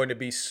are not going to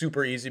be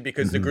super easy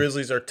because the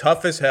Grizzlies are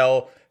tough as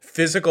hell,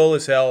 physical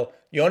as hell.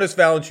 Jonas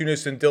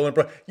Valanciunas and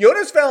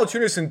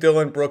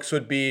Dylan Brooks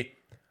would be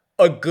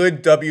a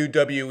good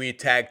WWE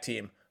tag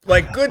team.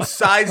 Like good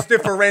size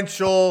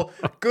differential,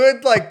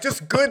 good,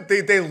 just good.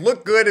 They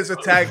look good as a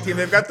tag team.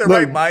 They've got the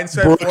right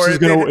mindset for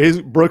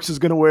it. Brooks is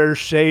gonna wear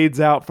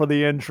shades out for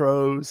the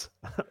intros.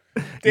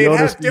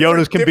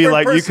 Jonas can be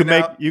like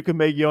you can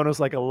make Jonas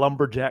like a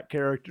lumberjack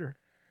character.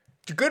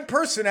 good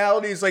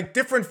personalities, like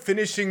different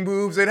finishing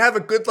moves. They'd have a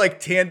good like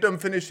tandem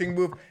finishing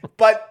move.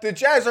 But the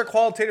Jazz are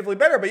qualitatively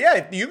better. But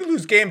yeah, you can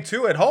lose game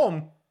 2 at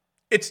home.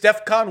 It's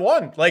DEFCON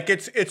 1. Like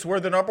it's where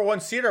the number 1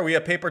 seed are. We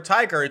have Paper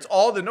Tiger. It's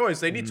all the noise.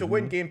 They need to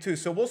win game 2.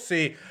 So we'll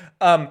see.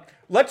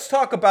 Let's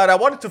talk about, I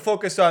wanted to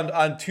focus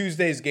on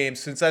Tuesday's game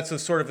since that's a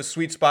sort of a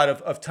sweet spot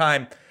of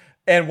time.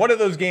 And one of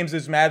those games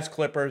is Mavs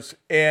Clippers.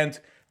 And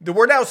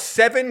we're now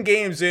 7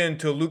 games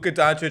into Luka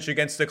Doncic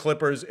against the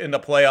Clippers in the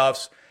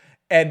playoffs.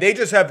 And they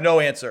just have no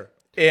answer.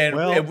 And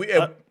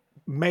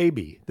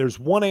maybe there's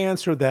one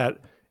answer that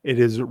it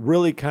is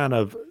really kind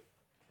of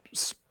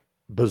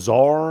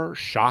bizarre,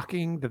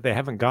 shocking that they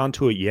haven't gone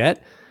to it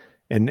yet.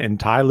 And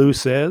Ty Lue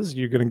says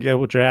you're going to get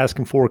what you're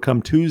asking for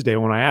come Tuesday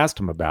when I asked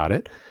him about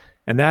it.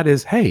 And that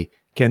is, hey,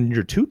 can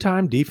your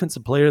 2-time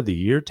Defensive Player of the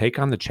Year take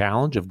on the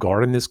challenge of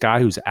guarding this guy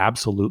who's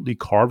absolutely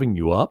carving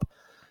you up?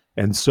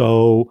 And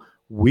so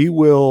we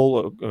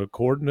will,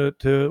 according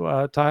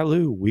to Ty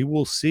Lue, we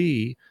will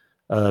see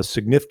a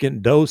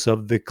significant dose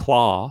of the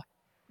claw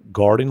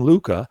guarding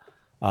Luka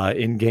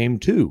in game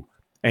 2.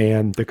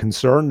 And the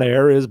concern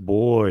there is,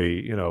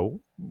 boy,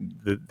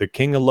 the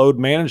king of load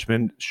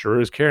management sure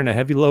is carrying a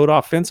heavy load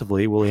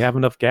offensively. Will he have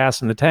enough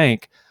gas in the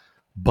tank?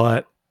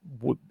 But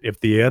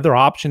if the other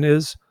option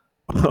is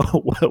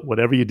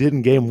whatever you did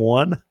in game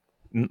 1,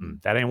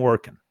 that ain't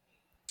working.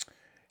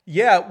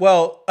 Yeah,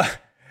 well,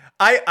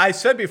 I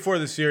said before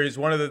the series,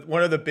 one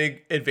of the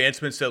big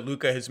advancements that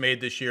Luka has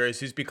made this year is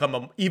he's become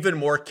an even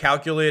more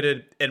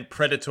calculated and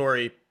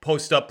predatory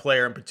post-up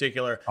player in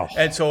particular. Oh.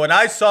 And so when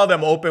I saw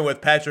them open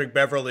with Patrick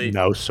Beverley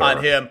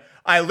on him,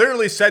 I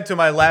literally said to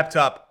my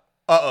laptop,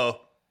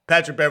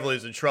 Patrick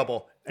Beverley's in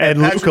trouble. And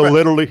Luka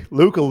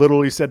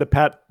literally said to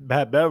Pat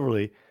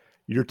Beverley,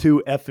 "You're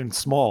too effing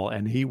small,"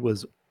 and he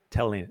was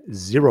telling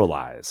zero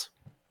lies.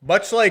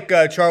 Much like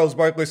Charles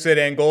Barkley said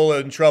Angola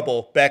in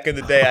trouble back in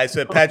the day, I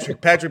said,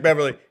 Patrick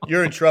Beverley,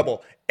 you're in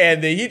trouble.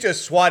 And he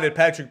just swatted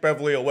Patrick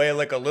Beverley away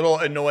like a little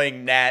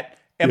annoying gnat.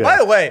 And by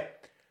the way,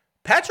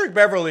 Patrick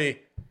Beverley,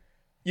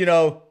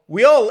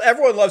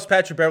 everyone loves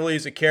Patrick Beverley.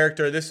 He's a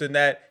character, this and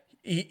that.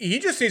 He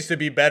just needs to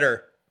be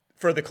better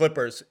for the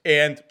Clippers.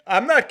 And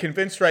I'm not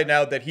convinced right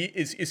now that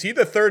is he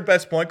the 3rd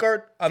best point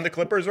guard on the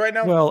Clippers right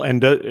now? Well,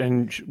 and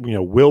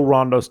will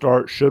Rondo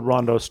start? Should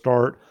Rondo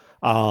start?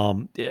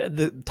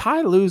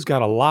 Ty Lue's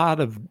got a lot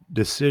of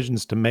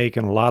decisions to make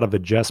and a lot of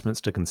adjustments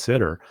to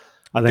consider.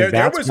 I think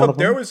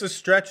there was a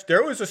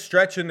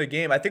stretch in the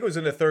game. I think it was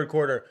in the 3rd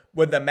quarter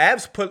when the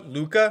Mavs put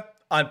Luka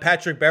on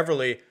Patrick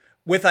Beverley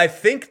with, I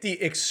think,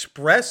 the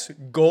express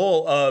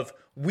goal of,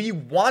 we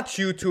want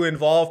you to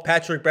involve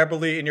Patrick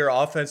Beverley in your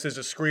offense as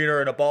a screener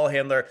and a ball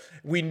handler.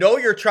 We know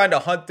you're trying to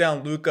hunt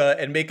down Luka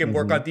and make him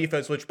work on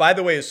defense, which, by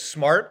the way, is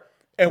smart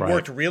and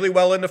worked really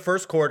well in the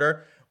 1st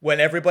quarter when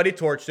everybody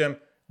torched him.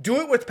 Do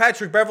it with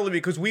Patrick Beverley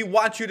because we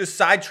want you to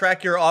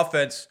sidetrack your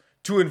offense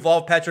to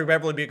involve Patrick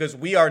Beverley because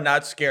we are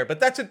not scared. But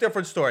that's a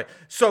different story.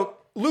 So,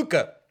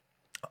 Luka.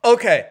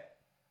 Okay.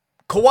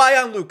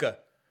 Kawhi on Luka.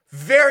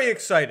 Very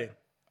exciting.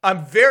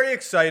 I'm very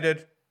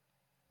excited.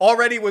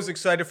 Already was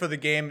excited for the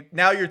game.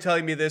 Now you're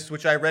telling me this,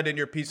 which I read in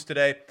your piece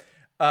today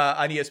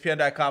on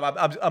ESPN.com.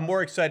 I'm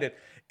more excited.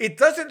 It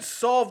doesn't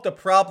solve the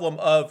problem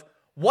of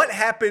what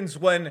happens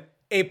when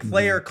a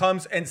player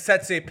comes and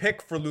sets a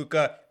pick for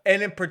Luka,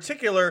 and in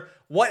particular,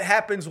 what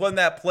happens when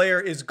that player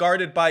is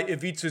guarded by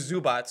Ivica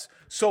Zubac.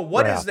 So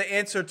what is the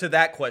answer to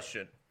that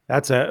question?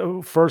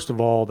 First of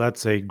all,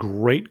 that's a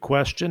great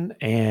question.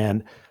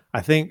 And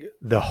I think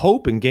the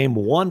hope in game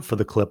 1 for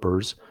the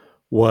Clippers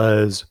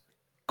was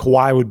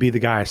Kawhi would be the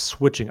guy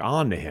switching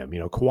on to him.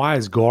 Kawhi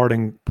is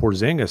guarding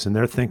Porzingis, and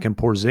they're thinking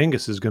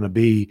Porzingis is going to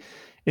be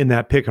in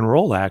that pick and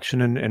roll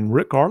action. And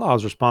Rick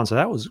Carlisle's response to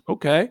that was,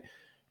 okay,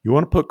 you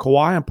want to put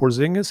Kawhi on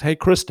Porzingis? Hey,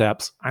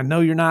 Kristaps, I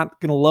know you're not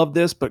going to love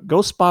this, but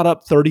go spot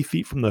up 30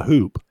 feet from the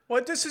hoop.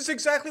 Well, this is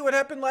exactly what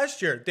happened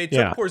last year. They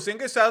took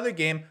Porzingis out of the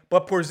game,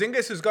 but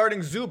Porzingis is guarding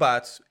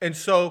Zubac. And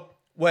so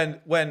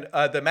when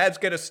the Mavs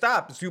get a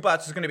stop,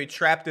 Zubac is going to be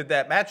trapped in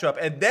that matchup,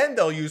 and then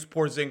they'll use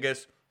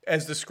Porzingis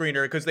as the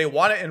screener because they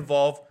want to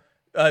involve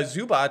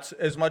Zubac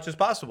as much as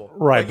possible.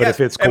 Right, but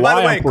if it's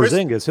Kawhi and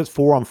Porzingis, it's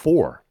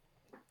 4-on-4.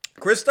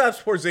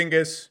 Kristaps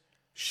Porzingis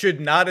should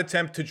not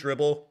attempt to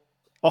dribble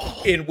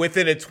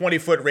within a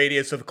 20-foot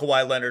radius of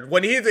Kawhi Leonard.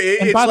 When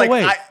it's by like, the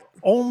way,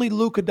 only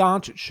Luka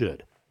Doncic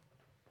should.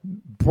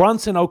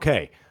 Brunson,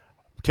 okay.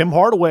 Tim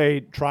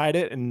Hardaway tried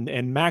it, and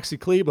Maxi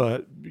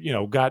Kleber,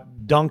 got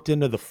dunked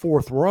into the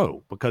 4th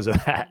row because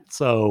of that.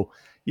 So,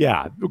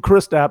 yeah,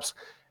 Kristaps,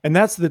 and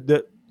that's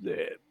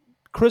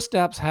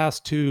Kristaps has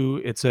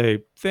to. It's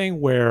a thing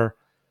where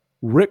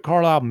Rick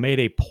Carlisle made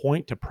a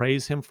point to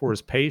praise him for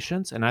his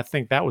patience, and I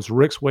think that was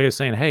Rick's way of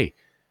saying, hey,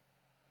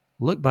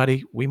 look,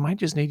 buddy, we might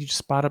just need you to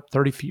spot up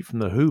 30 feet from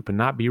the hoop and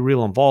not be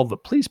real involved,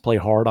 but please play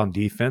hard on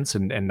defense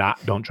and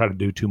don't try to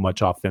do too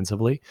much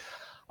offensively.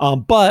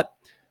 But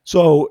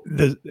so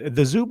the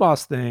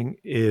Zubac thing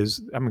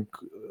is,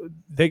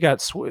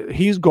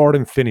 he's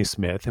guarding Finney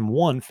Smith,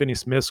 and Finney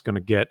Smith's going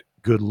to get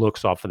good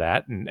looks off of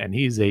that, and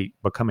he's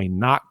become a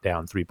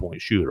knockdown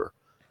 3-point shooter.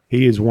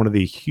 he is one of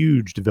the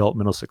huge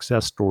developmental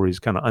success stories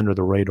kind of under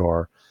the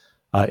radar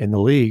in the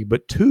league.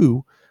 But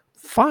 2,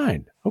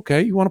 fine.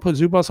 Okay, you want to put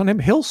Zubas on him?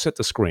 He'll set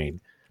the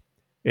screen.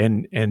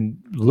 And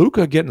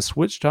Luka getting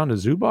switched on to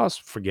Zubas,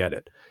 forget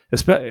it.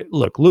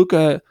 Look,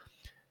 Luka,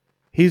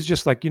 he's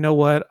just like, you know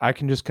what? I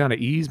can just kind of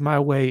ease my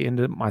way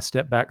into my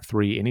step back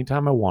 3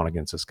 anytime I want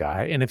against this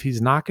guy. And if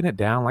he's knocking it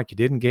down like he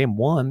did in game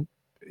 1,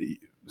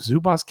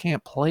 Zubas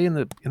can't play in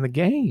the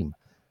game.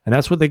 And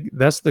that's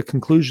the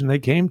conclusion they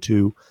came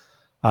to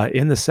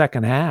in the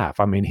second half.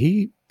 I mean,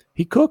 he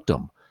cooked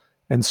them.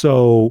 And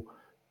so,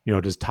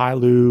 does Ty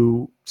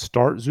Lue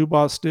start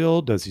Zubas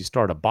still? Does he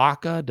start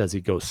Ibaka? Does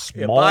he go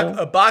small?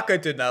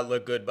 Ibaka did not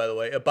look good, by the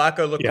way.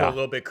 Ibaka looked a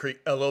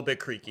little bit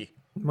creaky.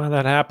 Well,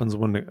 that happens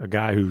when a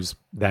guy who's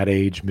that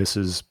age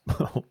misses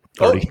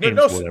 30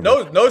 games.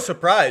 No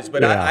surprise.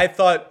 But I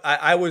thought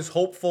I was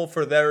hopeful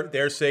for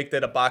their sake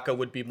that Ibaka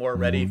would be more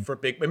ready for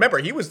big. Remember,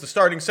 he was the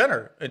starting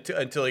center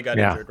until he got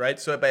injured, right?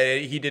 So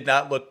but he did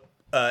not look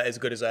as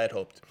good as I had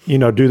hoped.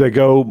 Do they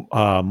go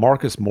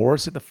Marcus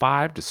Morris at the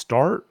 5 to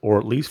start, or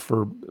at least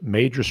for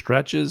major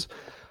stretches?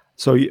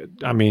 So,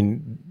 I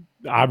mean,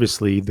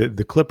 obviously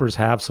the Clippers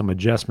have some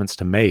adjustments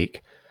to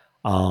make,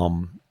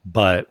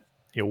 but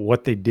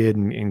what they did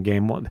in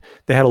game 1,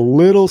 they had a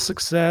little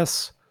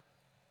success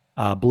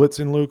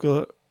blitzing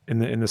Luka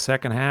in the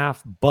second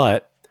half,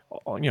 but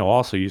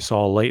also you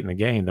saw late in the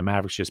game the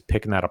Mavericks just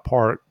picking that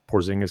apart.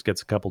 Porzingis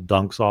gets a couple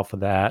dunks off of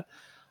that.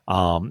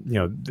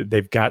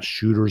 They've got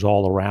shooters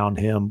all around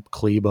him,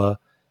 Kleba,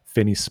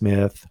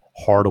 Finney-Smith,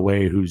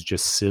 Hardaway, who's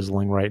just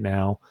sizzling right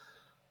now.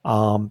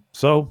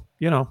 So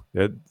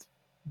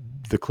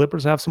the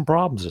Clippers have some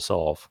problems to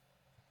solve.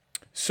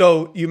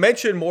 So you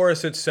mentioned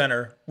Morris at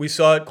center. We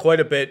saw it quite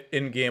a bit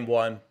in game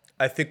 1.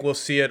 I think we'll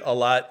see it a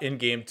lot in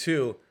game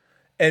 2.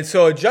 And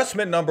so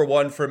adjustment number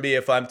 1 for me,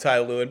 if I'm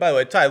Ty Lue, and by the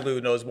way, Ty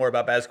Lue knows more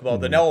about basketball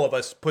than all of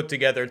us put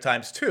together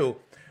times 2.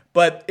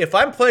 But if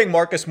I'm playing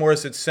Marcus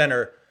Morris at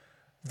center,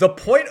 the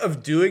point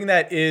of doing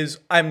that is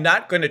I'm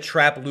not going to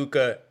trap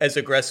Luka as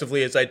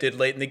aggressively as I did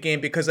late in the game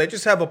because I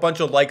just have a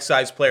bunch of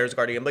like-sized players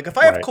guarding him. Like if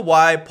I have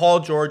Kawhi, Paul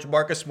George,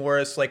 Marcus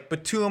Morris, like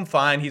Batum,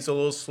 fine, he's a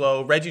little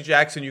slow. Reggie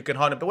Jackson, you can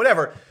hunt him, but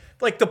whatever.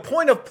 Like the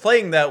point of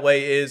playing that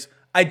way is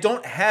I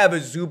don't have a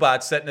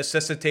Zubats that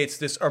necessitates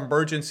this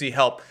emergency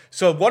help.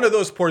 So one of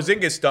those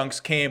Porzingis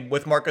dunks came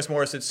with Marcus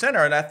Morris at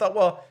center, and I thought,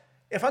 well,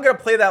 if I'm going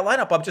to play that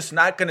lineup, I'm just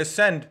not going to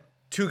send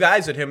 2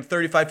 guys at him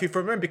 35 feet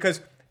from him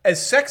because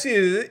as sexy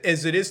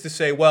as it is to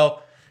say,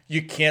 well,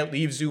 you can't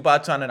leave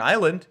Zubats on an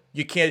island.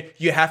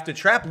 You have to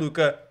trap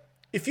Luka.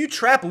 If you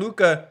trap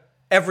Luka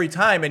every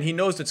time and he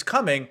knows it's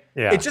coming,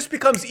 it just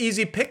becomes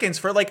easy pickings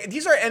for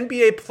these are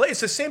NBA plays.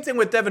 The same thing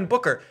with Devin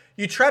Booker.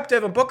 You trap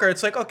Devin Booker,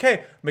 it's like,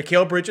 okay,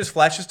 Mikal Bridges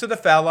flashes to the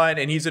foul line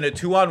and he's in a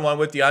 2-on-1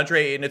 with DeAndre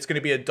Ayton. It's going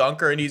to be a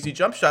dunk or an easy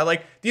jump shot.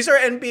 Like these are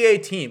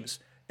NBA teams.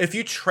 If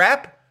you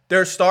trap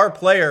their star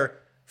player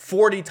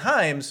 40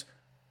 times,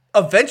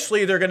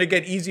 eventually they're going to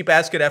get easy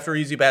basket after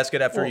easy basket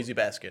after easy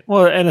basket.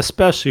 Well, and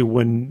especially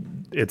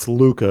when it's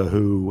Luka,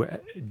 who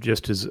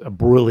just is a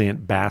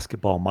brilliant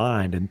basketball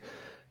mind. And,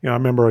 I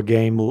remember a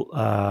game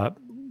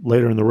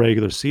later in the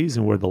regular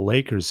season where the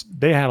Lakers,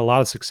 they had a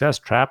lot of success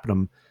trapping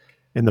them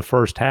in the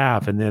first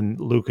half. And then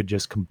Luka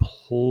just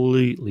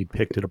completely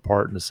picked it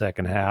apart in the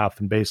second half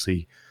and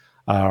basically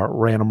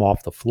ran them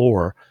off the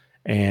floor.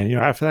 And,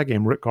 after that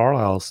game, Rick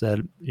Carlisle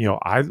said,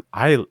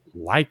 I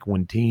like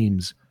when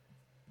teams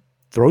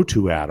throw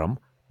 2 at him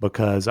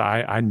because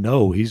I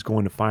know he's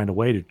going to find a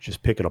way to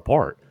just pick it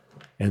apart.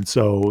 And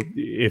so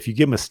if you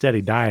give him a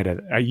steady diet,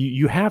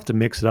 you have to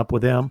mix it up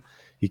with him.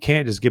 You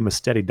can't just give him a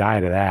steady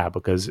diet of that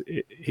because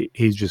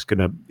he's just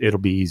it'll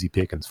be easy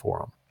pickings for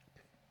him.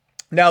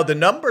 Now, the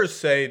numbers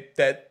say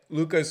that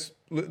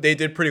they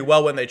did pretty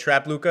well when they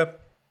trapped Luka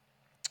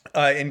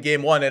in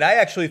game 1. And I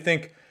actually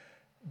think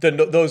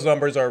those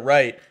numbers are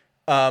right.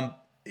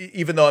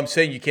 Even though I'm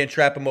saying you can't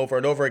trap him over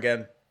and over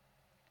again.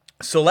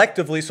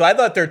 Selectively, so I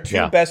thought their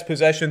 2 best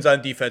possessions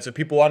on defense, if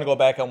people want to go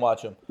back and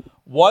watch them.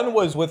 One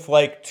was with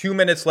 2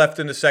 minutes left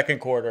in the second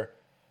quarter.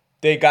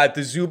 They got the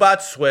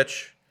Zubats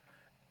switch,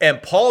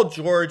 and Paul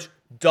George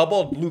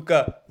doubled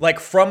Luka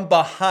from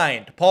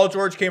behind. Paul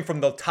George came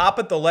from the top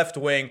of the left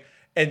wing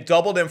and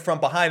doubled him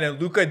from behind,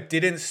 and Luka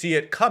didn't see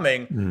it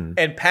coming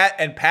and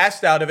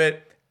passed out of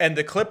it, and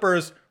the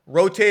Clippers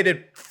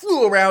rotated,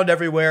 flew around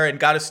everywhere, and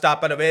got a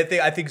stop out of it.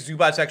 I think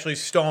Zubats actually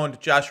stoned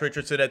Josh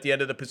Richardson at the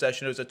end of the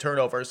possession. It was a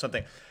turnover or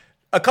something.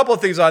 A couple of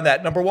things on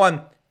that. Number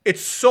one,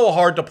 it's so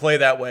hard to play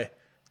that way.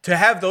 To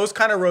have those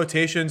kind of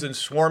rotations and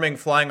swarming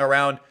flying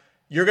around,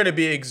 you're going to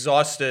be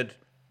exhausted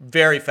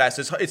very fast.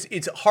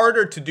 It's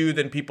harder to do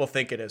than people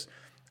think it is.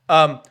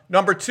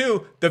 Number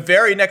two, the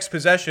very next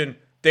possession,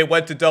 they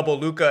went to double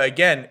Luka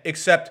again,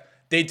 except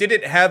they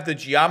didn't have the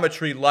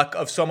geometry luck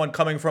of someone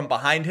coming from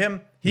behind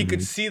him. He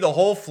could see the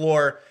whole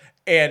floor,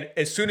 and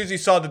as soon as he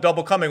saw the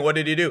double coming, what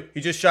did he do?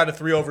 He just shot a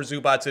 3 over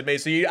Zubats and made.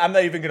 So I'm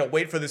not even going to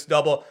wait for this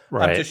double.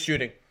 Right. I'm just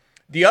shooting.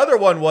 The other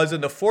one was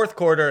in the fourth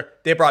quarter,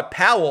 they brought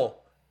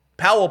Powell.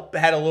 Powell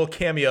had a little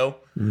cameo.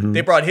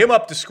 They brought him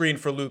up the screen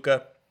for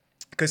Luka.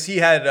 because he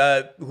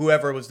had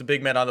whoever was the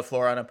big man on the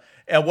floor on him.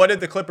 And what did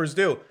the Clippers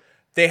do?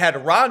 They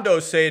had Rondo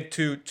say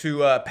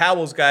to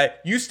Powell's guy,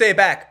 "You stay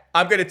back.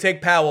 I'm going to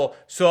take Powell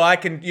so I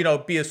can,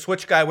 be a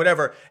switch guy,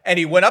 whatever." And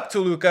he went up to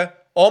Luka,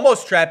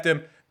 almost trapped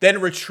him,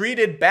 then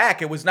retreated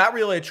back. It was not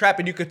really a trap.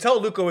 And you could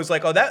tell Luka was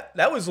like, "Oh,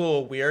 that was a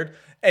little weird."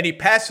 And he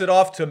passed it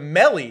off to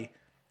Melly.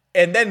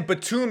 And then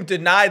Batum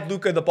denied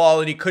Luka the ball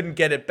and he couldn't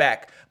get it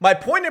back. My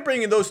point in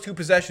bringing those two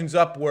possessions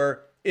up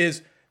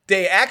is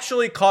they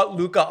actually caught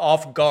Luka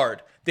off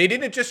guard. They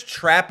didn't just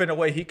trap in a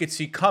way he could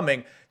see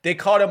coming. They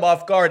caught him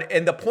off guard.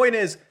 And the point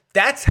is,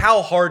 that's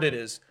how hard it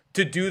is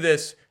to do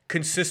this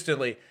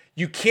consistently.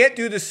 You can't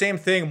do the same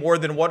thing more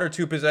than one or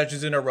two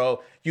possessions in a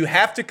row. You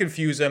have to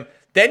confuse him.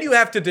 Then you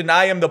have to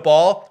deny him the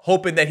ball,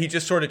 hoping that he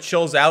just sort of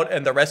chills out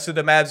and the rest of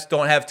the Mavs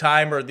don't have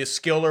time or the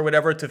skill or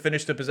whatever to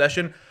finish the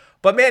possession.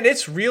 But man,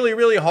 it's really,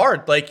 really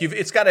hard. Like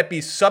it's got to be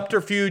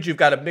subterfuge. You've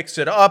got to mix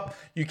it up.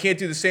 You can't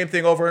do the same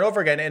thing over and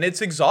over again. And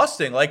it's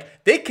exhausting.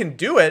 Like they can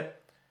do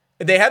it.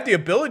 They have the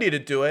ability to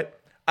do it.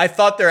 I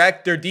thought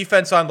their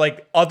defense on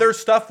like other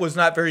stuff was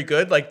not very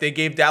good. Like they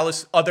gave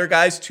Dallas other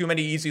guys too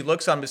many easy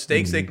looks on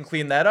mistakes. Mm-hmm. They can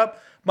clean that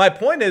up. My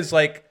point is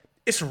like,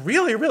 it's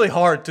really, really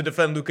hard to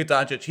defend Luka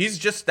Doncic. He's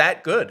just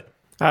that good.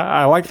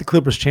 I like the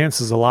Clippers'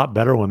 chances a lot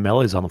better when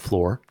Melly's on the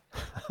floor.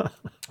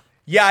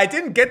 Yeah, I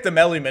didn't get the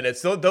Melly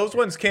minutes. Those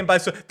ones came by.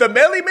 So the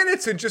Melly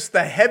minutes and just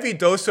the heavy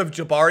dose of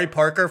Jabari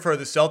Parker for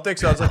the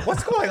Celtics. I was like,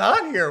 what's going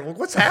on here?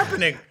 What's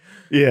happening?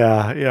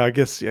 Yeah. I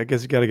guess you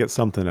got to get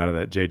something out of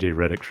that JJ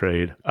Redick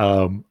trade.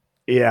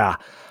 Yeah,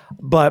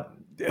 but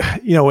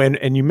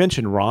and you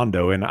mentioned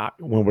Rondo, and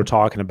when we're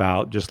talking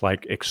about just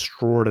like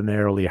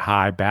extraordinarily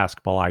high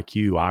basketball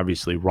IQ,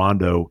 obviously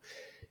Rondo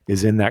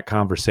is in that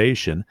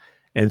conversation.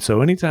 And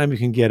so anytime you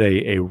can get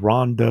a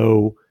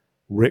Rondo,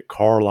 Rick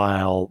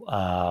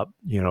Carlisle,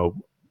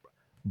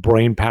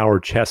 brain power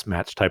chess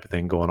match type of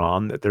thing going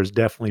on, that there's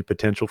definitely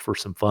potential for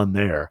some fun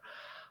there.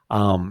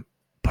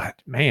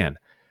 But man,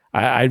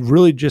 I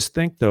really just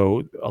think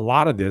though, a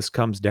lot of this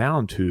comes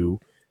down to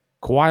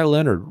Kawhi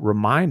Leonard.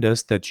 Remind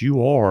us that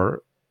you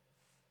are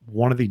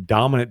one of the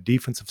dominant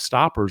defensive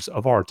stoppers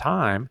of our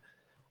time.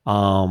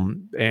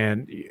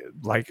 And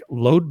like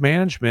load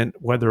management,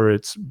 whether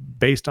it's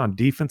based on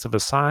defensive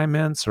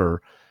assignments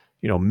or,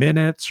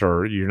 minutes,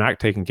 or you're not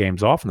taking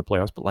games off in the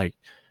playoffs, but like,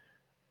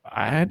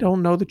 I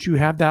don't know that you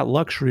have that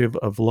luxury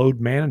of load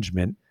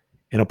management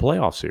in a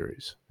playoff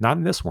series. Not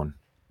in this one.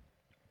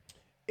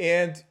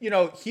 And,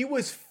 he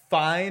was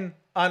fine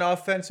on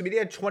offense. I mean, he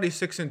had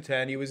 26 and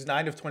 10. He was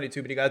 9 of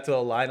 22, but he got to the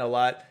line a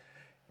lot.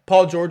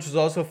 Paul George was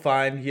also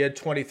fine. He had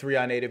 23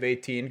 on 8 of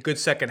 18. Good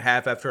second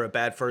half after a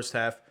bad first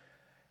half.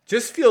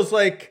 Just feels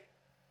like,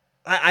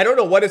 I don't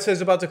know what it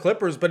says about the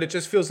Clippers, but it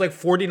just feels like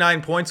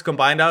 49 points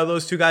combined out of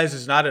those two guys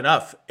is not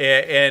enough.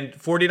 And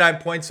 49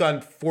 points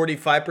on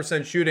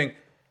 45% shooting,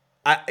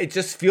 it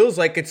just feels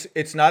like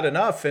it's not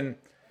enough. And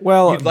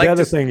well, the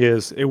other thing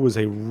is, it was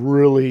a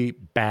really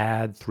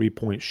bad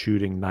 3-point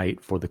shooting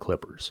night for the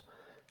Clippers.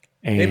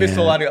 And they missed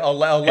a lot of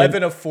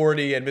 11 of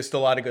 40 and missed a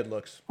lot of good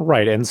looks.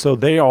 Right. And so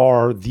they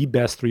are the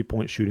best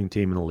 3-point shooting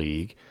team in the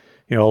league.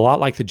 A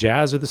lot like the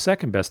Jazz are the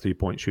second best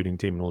 3-point shooting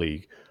team in the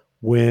league.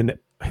 When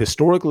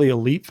historically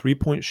elite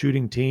 3-point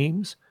shooting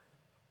teams,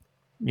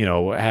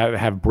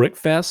 have brick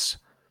fests,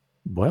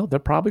 well, they're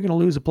probably going to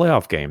lose a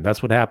playoff game.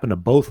 That's what happened to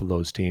both of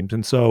those teams.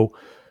 And so,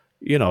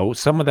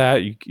 some of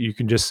that you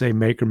can just say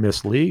make or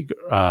miss league.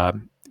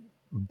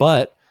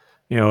 But,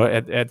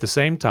 at the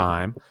same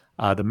time,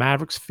 the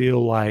Mavericks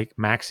feel like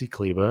Maxi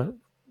Kleber,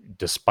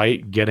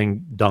 despite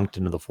getting dunked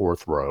into the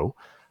fourth row.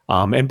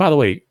 And by the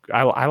way,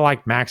 I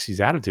like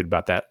Maxi's attitude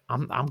about that.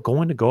 I'm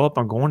going to go up.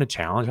 I'm going to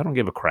challenge. I don't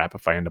give a crap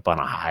if I end up on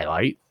a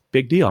highlight.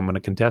 Big deal. I'm going to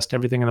contest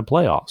everything in the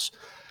playoffs.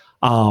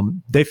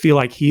 They feel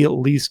like he at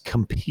least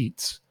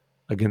competes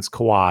against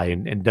Kawhi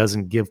and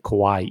doesn't give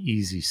Kawhi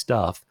easy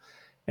stuff.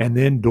 And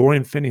then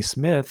Dorian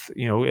Finney-Smith,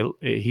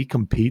 he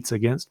competes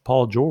against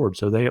Paul George.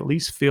 So they at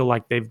least feel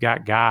like they've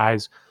got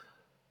guys,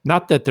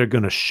 not that they're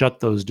going to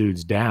shut those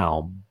dudes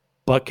down,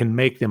 but can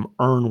make them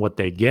earn what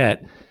they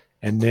get.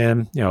 And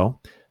then,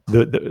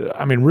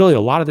 really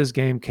a lot of this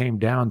game came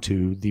down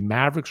to the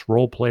Mavericks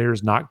role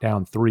players knocked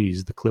down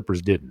threes. The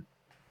Clippers didn't.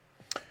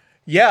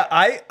 Yeah,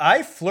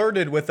 I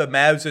flirted with a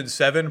Mavs in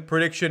 7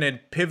 prediction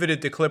and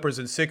pivoted to Clippers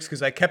in 6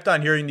 because I kept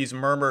on hearing these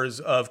murmurs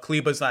of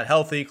Kleber's not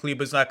healthy,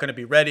 Kleber's not going to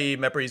be ready.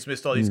 Remember, he's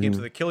missed all these games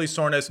with Achilles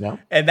soreness. Yeah.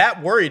 And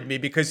that worried me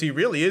because he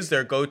really is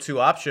their go-to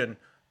option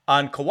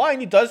on Kawhi,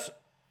 and he does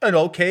an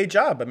okay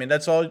job. I mean,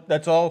 that's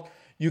all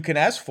you can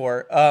ask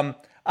for.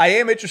 I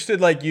am interested,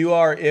 like you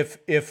are,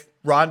 if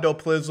Rondo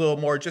plays a little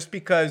more, just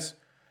because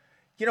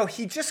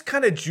he just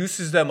kind of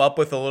juices them up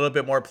with a little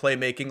bit more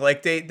playmaking.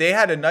 Like they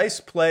had a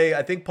nice play.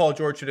 I think Paul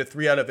George hit a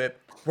 3 out of it,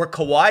 where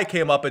Kawhi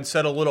came up and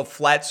set a little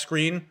flat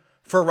screen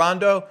for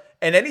Rondo.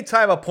 And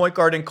anytime a point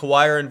guard and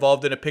Kawhi are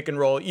involved in a pick and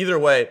roll, either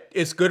way,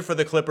 it's good for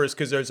the Clippers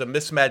because there's a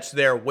mismatch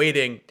there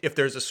waiting if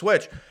there's a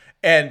switch.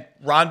 And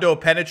Rondo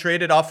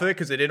penetrated off of it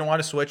because they didn't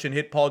want to switch and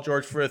hit Paul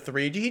George for a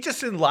 3. He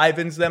just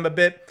enlivens them a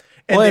bit.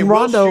 And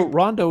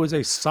Rondo is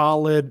a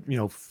solid,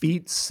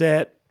 feet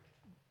set,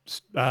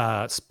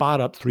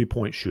 spot up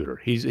 3-point shooter.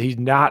 He's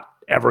not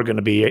ever going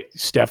to be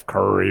Steph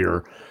Curry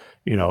or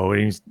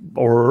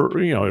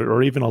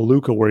even a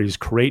Luka where he's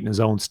creating his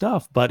own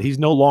stuff, but he's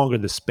no longer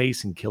the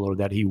spacing killer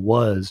that he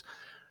was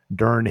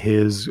during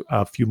his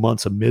few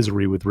months of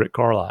misery with Rick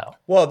Carlisle.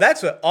 Well,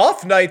 that's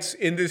off nights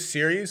in this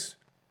series.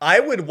 I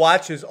would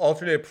watch his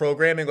alternate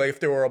programming, like if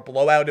there were a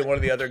blowout in one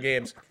of the other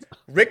games.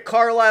 Rick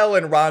Carlisle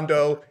and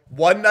Rondo,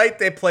 one night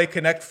they play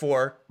Connect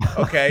Four,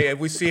 okay, and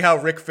we see how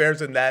Rick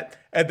fares in that.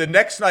 And the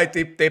next night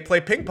they play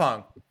ping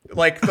pong.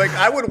 Like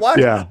I would watch.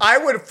 Yeah, I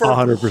would for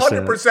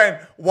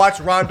 100% watch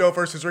Rondo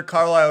versus Rick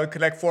Carlisle and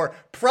Connect Four.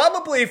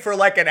 Probably for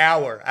like an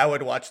hour, I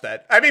would watch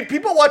that. I mean,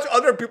 people watch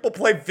other people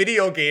play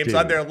video games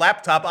on their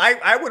laptop.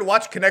 I would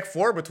watch Connect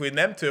Four between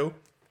them two.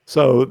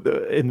 So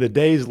in the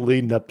days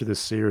leading up to the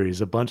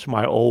series, a bunch of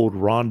my old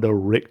Rondo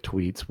Rick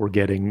tweets were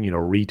getting,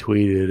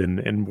 retweeted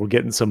and we're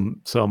getting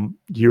some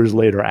years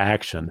later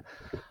action.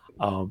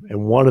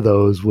 And one of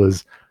those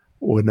was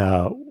when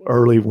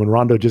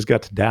Rondo just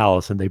got to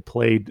Dallas and they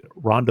played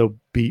Rondo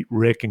beat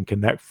Rick in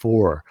Connect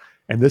Four.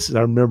 And this is,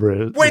 I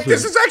remember. Wait,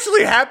 this has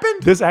actually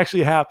happened? This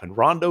actually happened.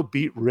 Rondo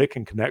beat Rick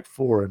in Connect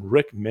Four and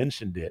Rick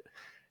mentioned it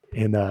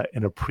in a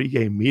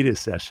pregame media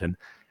session.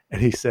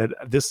 And he said,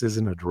 this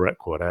isn't a direct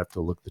quote. I have to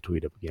look the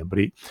tweet up again. But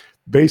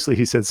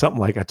he said something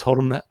like, I told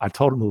him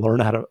to learn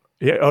how to.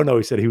 Oh no,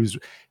 he said he was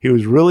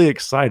really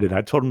excited.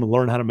 I told him to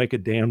learn how to make a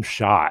damn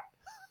shot.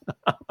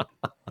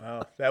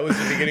 Wow, that was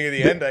the beginning of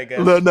the end, I guess.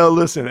 No,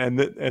 listen, and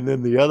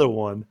then the other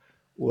one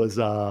was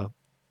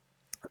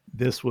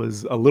this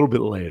was a little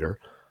bit later,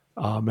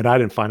 and I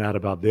didn't find out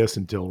about this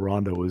until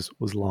Rondo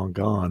was long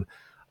gone.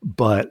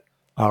 But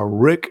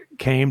Rick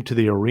came to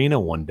the arena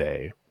one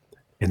day.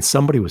 And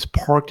somebody was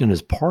parked in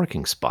his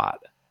parking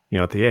spot,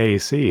 at the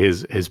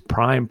AAC, his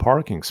prime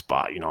parking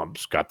spot.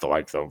 It's got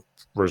the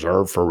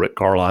reserve for Rick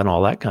Carlisle and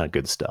all that kind of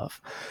good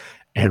stuff.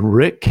 And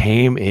Rick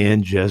came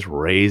in just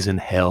raising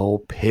hell,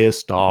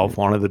 pissed off,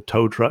 wanted the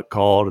tow truck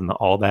called and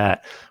all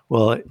that.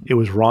 Well, it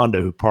was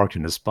Rondo who parked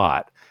in his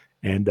spot.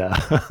 And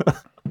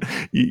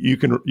you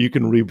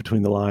can read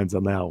between the lines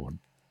on that one.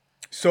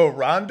 So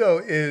Rondo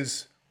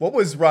is... What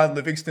was Ron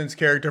Livingston's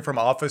character from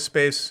Office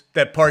Space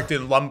that parked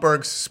in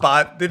Lumbergh's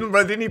spot?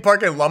 Didn't he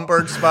park in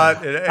Lumbergh's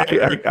spot?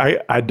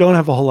 I don't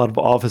have a whole lot of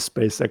Office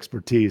Space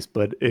expertise,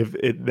 but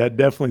that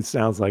definitely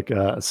sounds like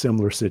a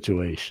similar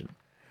situation.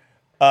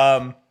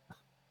 I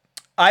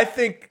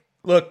think,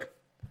 look,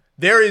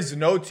 there is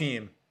no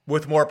team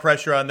with more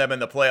pressure on them in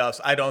the playoffs,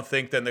 I don't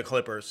think, than the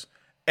Clippers.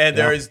 And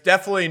there is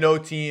definitely no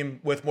team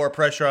with more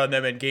pressure on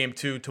them in Game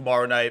 2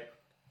 tomorrow night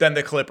than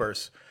the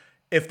Clippers.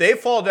 If they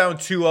fall down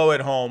 2-0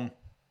 at home,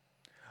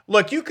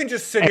 look, you can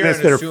just sit here and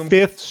assume. It's their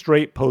fifth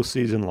straight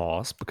postseason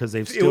loss because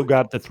they've still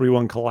got the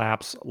 3-1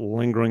 collapse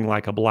lingering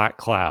like a black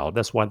cloud.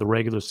 That's why the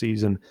regular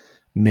season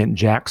meant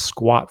jack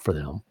squat for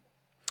them.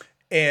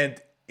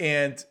 And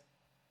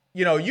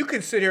you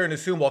can sit here and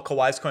assume, well,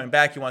 Kawhi's coming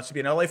back, he wants to be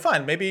in LA.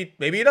 Fine, maybe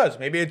he does.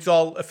 Maybe it's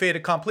all a fait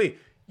accompli.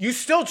 You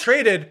still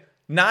traded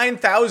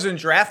 9,000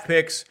 draft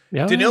picks,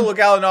 Danilo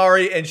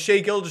Gallinari and Shai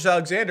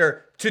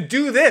Gilgeous-Alexander, to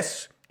do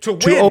this. To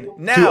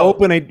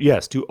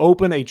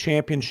open a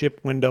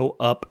championship window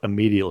up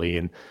immediately.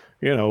 And,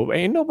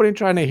 ain't nobody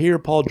trying to hear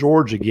Paul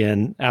George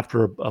again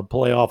after a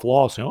playoff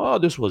loss.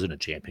 This wasn't a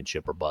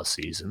championship or bust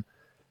season.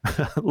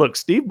 Look,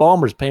 Steve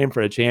Ballmer's paying for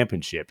a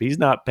championship. He's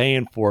not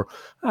paying for,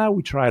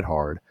 we tried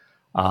hard.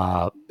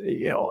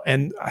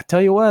 And I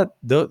tell you what,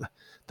 the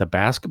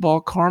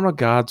basketball karma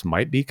gods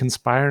might be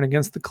conspiring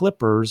against the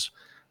Clippers.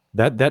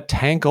 That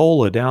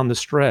Tankola down the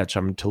stretch,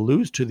 to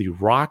lose to the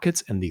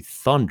Rockets and the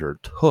Thunder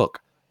took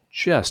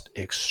just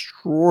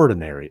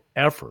extraordinary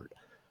effort.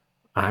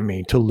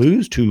 To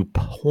lose to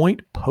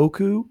Point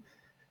Poku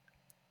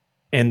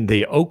and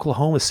the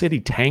Oklahoma City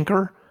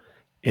Tanker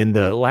in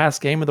the last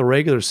game of the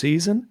regular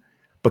season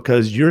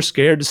because you're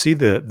scared to see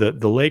the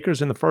Lakers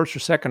in the first or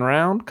second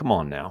round? Come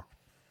on now.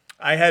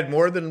 I had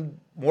more than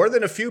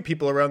a few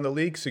people around the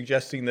league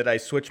suggesting that I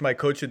switch my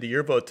coach of the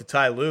year vote to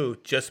Ty Lue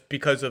just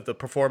because of the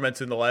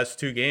performance in the last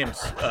two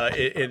games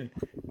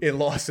in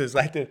losses.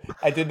 I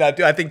did not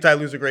do. I think Ty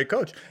Lue's a great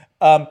coach.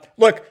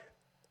 Look,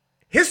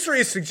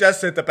 history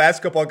suggests that the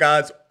basketball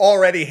gods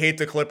already hate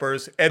the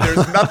Clippers, and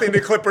there's nothing the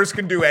Clippers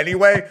can do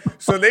anyway.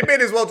 So they may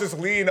as well just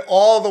lean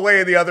all the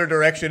way in the other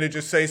direction and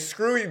just say,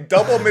 screw you,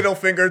 double middle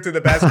finger to the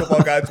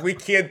basketball gods. We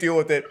can't deal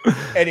with it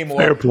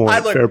anymore. Fair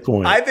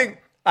point.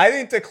 I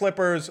think the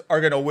Clippers are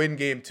going to win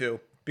Game 2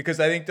 because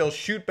I think they'll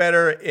shoot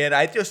better, and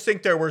I just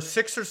think there were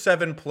 6 or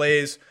 7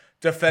 plays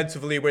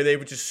defensively where they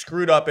were just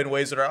screwed up in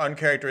ways that are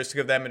uncharacteristic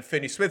of them, and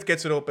Finney Smith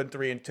gets an open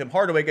 3, and Tim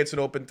Hardaway gets an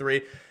open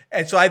 3,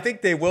 and so I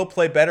think they will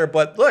play better.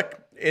 But look,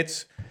 and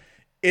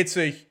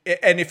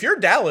if you're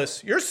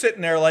Dallas, you're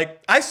sitting there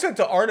like I said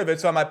to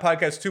Arnovitz on my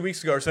podcast 2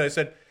 weeks ago or so. I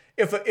said,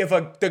 if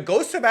the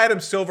ghost of Adam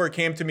Silver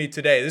came to me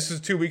today, this is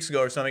 2 weeks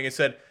ago or something, and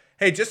said,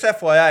 hey, just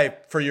FYI,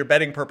 for your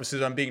betting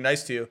purposes, I'm being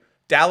nice to you,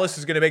 Dallas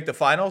is going to make the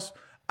finals,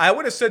 I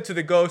would have said to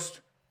the ghost,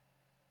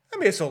 I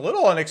mean, it's a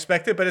little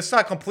unexpected, but it's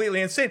not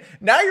completely insane.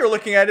 Now you're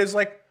looking at it as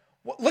like,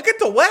 look at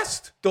the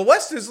West. The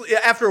West is,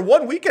 after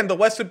one weekend, the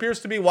West appears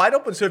to be wide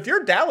open. So if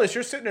you're Dallas,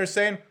 you're sitting there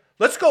saying,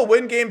 let's go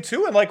win game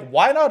 2. And like,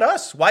 why not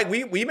us? Why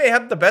we may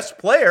have the best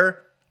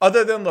player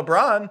other than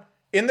LeBron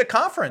in the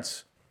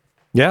conference.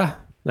 Yeah,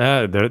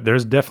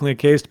 there's definitely a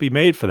case to be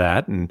made for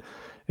that. And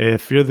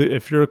if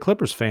you're a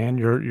Clippers fan,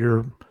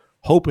 you're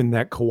hoping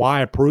that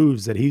Kawhi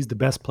proves that he's the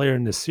best player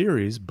in this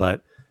series,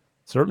 but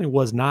certainly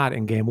was not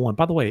in game 1.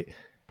 By the way,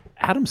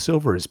 Adam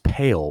Silver is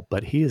pale,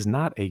 but he is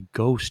not a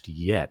ghost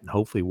yet, and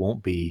hopefully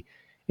won't be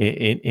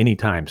in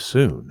anytime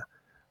soon.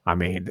 I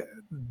mean,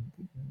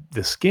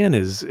 the skin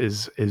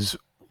is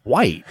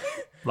white,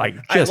 like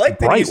just like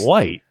bright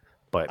white.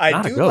 But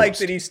I do like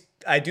that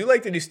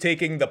he's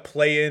taking the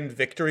play-in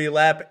victory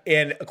lap,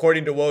 and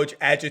according to Woj,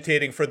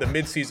 agitating for the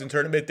midseason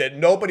tournament that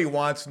nobody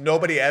wants,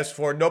 nobody asked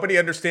for, nobody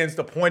understands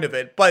the point of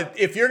it. But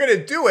if you're going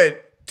to do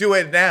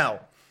it now.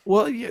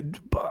 Well, yeah,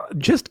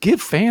 just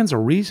give fans a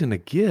reason to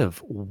give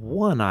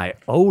one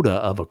iota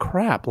of a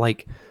crap.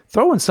 Like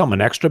throw in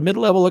an extra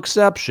mid-level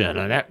exception,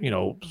 and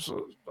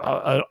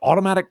an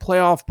automatic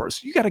playoff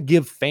person. You got to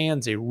give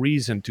fans a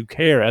reason to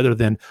care, other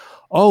than,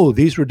 oh,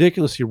 these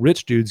ridiculously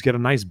rich dudes get a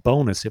nice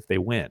bonus if they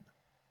win.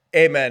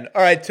 Amen.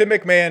 All right, Tim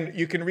MacMahon,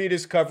 you can read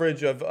his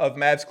coverage of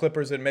Mavs,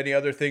 Clippers, and many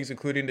other things,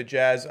 including the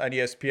Jazz on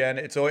ESPN.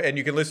 And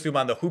you can listen to him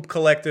on the Hoop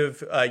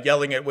Collective,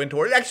 yelling at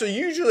Windhorst. Actually,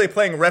 usually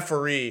playing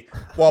referee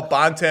while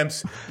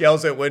Bontemps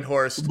yells at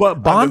Windhorst.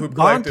 But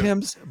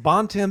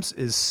Bontemps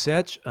is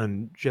such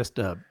just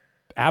a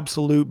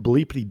absolute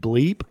bleepity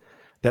bleep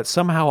that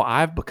somehow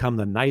I've become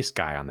the nice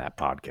guy on that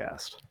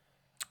podcast.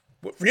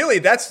 Really,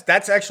 that's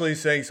actually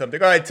saying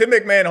something. All right, Tim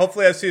MacMahon,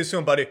 hopefully I see you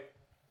soon, buddy.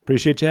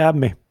 Appreciate you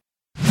having me.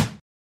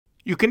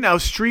 You can now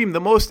stream the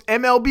most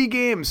MLB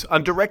games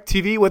on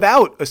DirecTV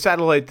without a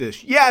satellite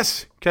dish.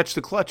 Yes! Catch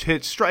the clutch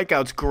hits,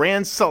 strikeouts,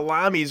 grand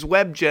salamis,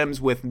 web gems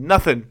with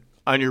nothing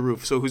on your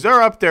roof. So who's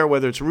up there,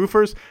 whether it's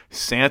roofers,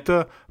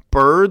 Santa,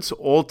 birds,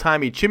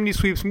 old-timey chimney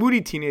sweeps,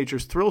 moody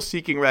teenagers,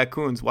 thrill-seeking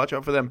raccoons, watch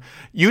out for them.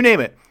 You name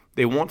it,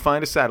 they won't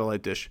find a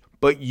satellite dish.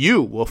 But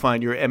you will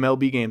find your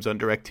MLB games on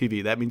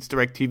DirecTV. That means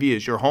DirecTV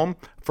is your home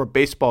for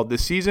baseball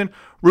this season.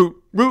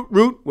 Root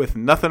with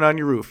nothing on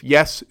your roof.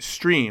 Yes,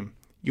 stream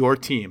your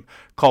team.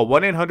 Call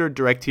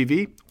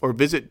 1-800-DIRECTV or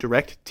visit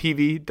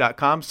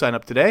directtv.com. Sign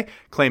up today.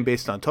 Claim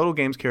based on total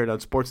games carried on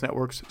sports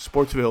networks.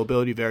 Sports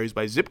availability varies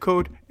by zip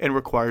code and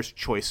requires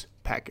choice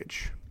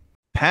package.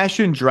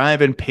 Passion,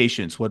 drive, and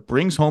patience. What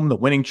brings home the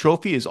winning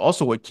trophy is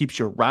also what keeps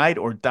your ride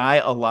or die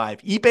alive.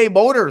 eBay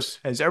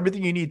Motors has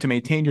everything you need to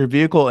maintain your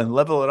vehicle and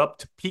level it up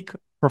to peak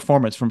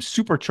performance, from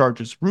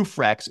superchargers, roof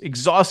racks,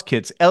 exhaust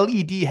kits,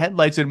 LED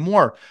headlights, and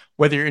more.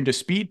 Whether you're into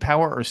speed,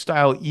 power, or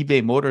style,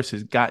 eBay Motors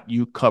has got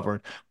you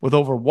covered. With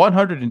over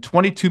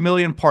 122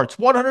 million parts,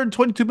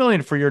 122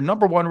 million for your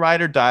number one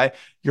ride or die,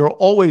 you'll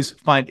always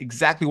find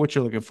exactly what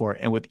you're looking for.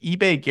 And with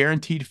eBay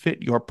Guaranteed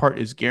Fit, your part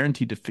is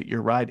guaranteed to fit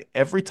your ride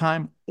every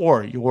time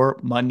or your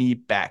money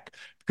back.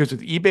 Because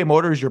with eBay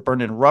Motors, you're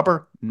burning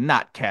rubber,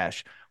 not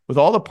cash. With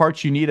all the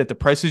parts you need at the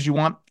prices you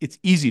want, it's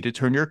easy to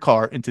turn your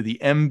car into the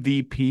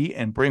MVP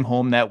and bring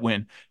home that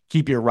win.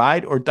 Keep your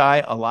ride or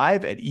die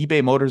alive at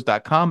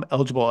ebaymotors.com.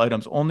 Eligible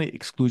items only.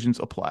 Exclusions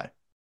apply.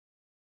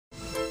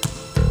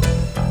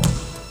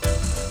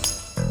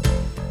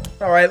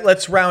 All right,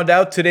 let's round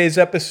out today's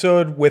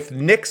episode with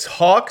Knicks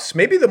Hawks,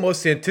 maybe the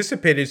most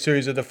anticipated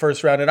series of the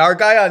first round. And our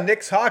guy on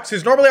Knicks Hawks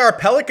is normally our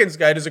Pelicans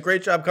guy. Does a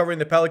great job covering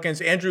the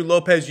Pelicans. Andrew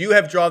Lopez, you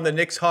have drawn the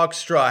Knicks Hawks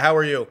straw. How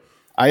are you?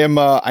 I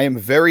am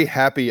very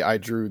happy I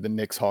drew the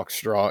Knicks Hawks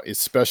straw,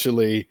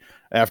 especially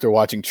after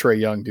watching Trae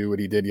Young do what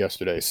he did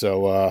yesterday.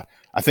 So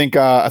I think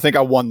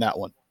I won that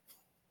one.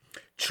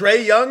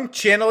 Trae Young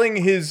channeling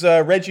his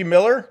Reggie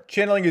Miller,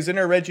 channeling his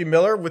inner Reggie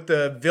Miller with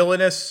the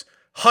villainous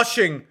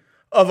hushing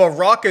of a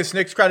raucous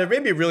Knicks crowd. It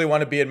made me really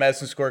want to be in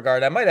Madison Square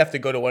Garden. I might have to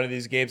go to one of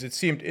these games. It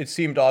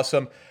seemed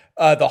awesome.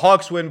 The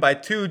Hawks win by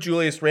 2.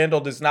 Julius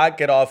Randle does not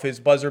get off his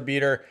buzzer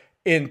beater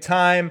in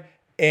time.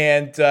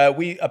 And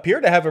we appear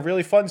to have a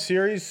really fun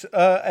series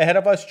ahead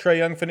of us. Trae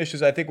Young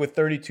finishes, I think, with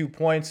 32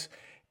 points,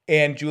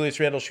 and Julius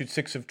Randle shoots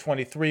 6 of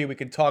 23. We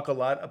can talk a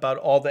lot about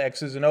all the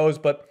X's and O's,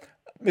 but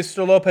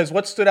Mr. Lopez,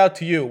 what stood out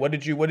to you? What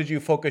did you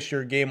focus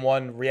your game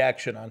one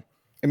reaction on?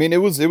 I mean, it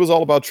was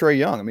all about Trae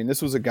Young. I mean,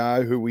 this was a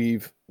guy who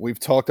we've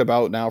talked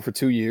about now for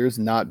 2 years,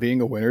 not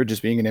being a winner,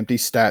 just being an empty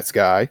stats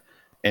guy,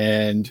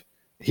 and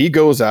he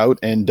goes out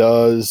and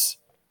does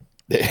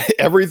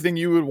everything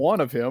you would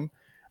want of him.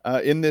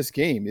 In this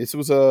game,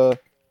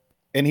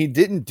 and he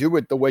didn't do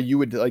it the way you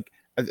would like.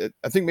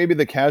 I think maybe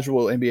the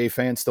casual NBA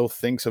fan still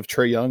thinks of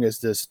Trae Young as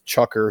this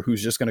chucker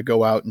who's just going to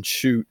go out and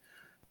shoot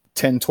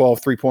 10,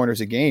 12 3-pointers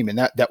a game. And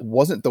that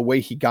wasn't the way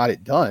he got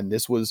it done.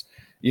 This was,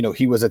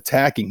 he was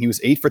attacking. He was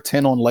 8 for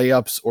 10 on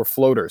layups or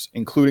floaters,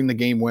 including the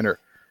game winner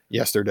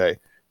yesterday.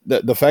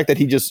 The fact that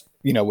he just,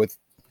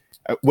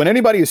 when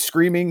anybody is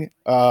screaming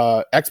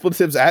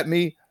expletives at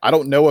me, I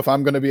don't know if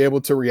I'm going to be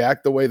able to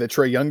react the way that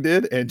Trae Young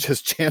did and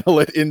just channel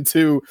it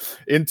into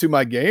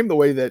my game the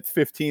way that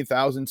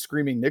 15,000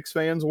 screaming Knicks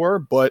fans were.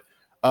 But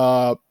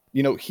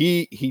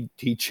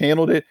He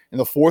channeled it in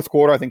the fourth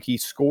quarter. I think he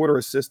scored or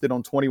assisted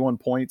on 21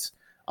 points.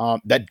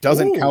 That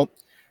doesn't count.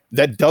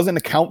 That doesn't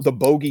account the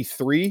bogey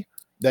 3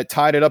 that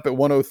tied it up at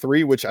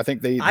 103, which I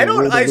think they I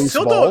don't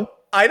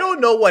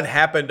know what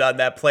happened on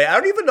that play. I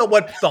don't even know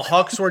what the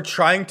Hawks were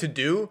trying to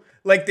do.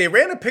 Like, they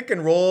ran a pick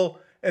and roll,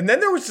 and then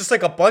there was just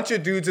like a bunch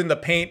of dudes in the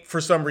paint for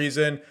some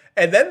reason.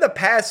 And then the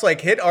pass like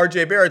hit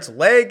RJ Barrett's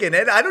leg, and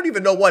I don't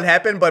even know what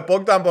happened, but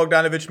Bogdan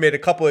Bogdanovic made a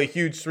couple of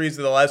huge threes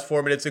in the last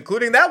 4 minutes,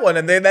 including that one,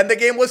 and then the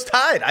game was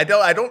tied.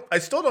 I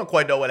still don't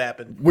quite know what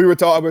happened. We were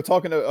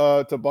talking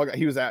to Bogdan.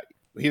 He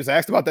was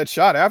asked about that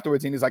shot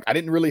afterwards, and he's like, I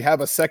didn't really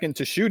have a second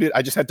to shoot it.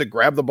 I just had to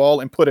grab the ball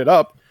and put it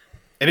up,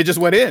 and it just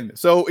went in.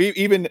 So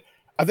even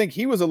I think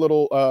he was a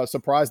little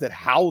surprised at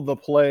how the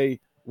play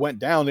went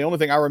down. The only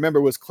thing I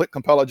remember was Clint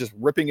Capella just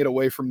ripping it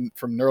away from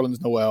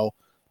Nerlens Noel,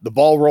 the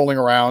ball rolling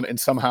around, and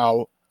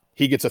somehow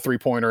he gets a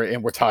 3-pointer,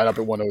 and we're tied up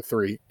at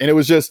 103. And it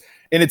was just,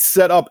 and it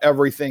set up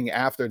everything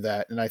after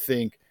that. And I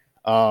think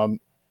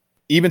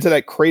even to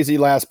that crazy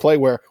last play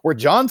where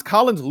John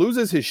Collins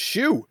loses his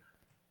shoe.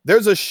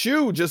 There's a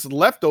shoe just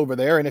left over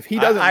there, and if he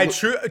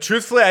doesn't,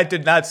 truthfully, I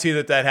did not see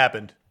that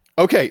happened.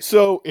 Okay,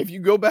 so if you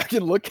go back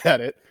and look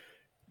at it,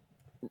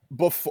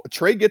 before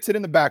Trey gets it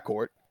in the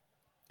backcourt,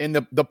 and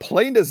the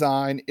play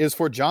design is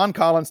for John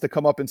Collins to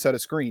come up and set a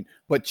screen,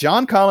 but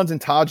John Collins and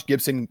Taj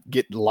Gibson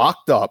get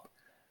locked up,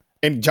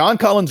 and John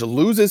Collins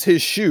loses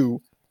his shoe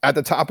at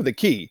the top of the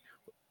key.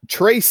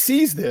 Trey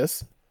sees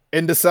this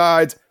and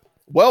decides,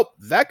 well,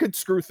 that could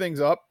screw things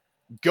up.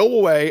 Go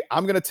away.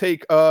 I'm going to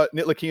take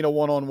Ntilikina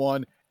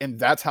one-on-one. And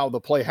that's how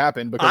the play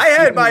happened. Because I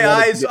had my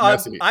eyes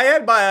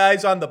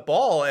on the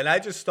ball, and I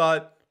just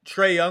thought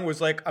Trae Young was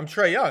like, I'm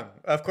Trae Young.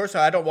 Of course,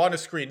 I don't want a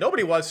screen.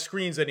 Nobody wants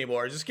screens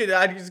anymore. Just get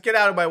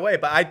out of my way.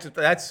 But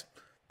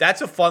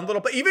that's a fun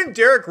little. But even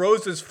Derrick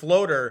Rose's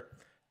floater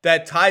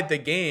that tied the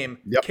game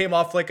came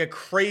off like a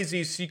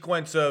crazy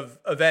sequence of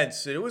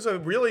events. It was a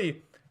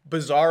really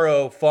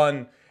bizarro,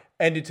 fun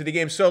ending to the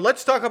game. So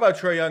let's talk about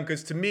Trae Young,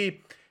 because to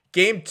me,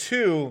 Game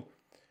 2.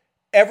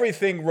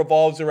 Everything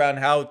revolves around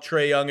how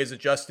Trae Young is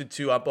adjusted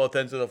to on both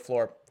ends of the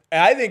floor.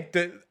 And I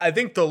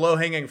think the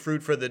low-hanging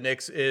fruit for the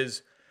Knicks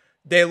is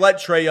they let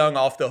Trae Young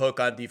off the hook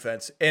on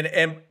defense.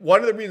 And one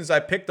of the reasons I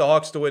picked the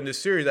Hawks to win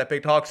this series, I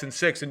picked Hawks in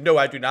 6. And no,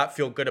 I do not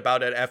feel good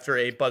about it after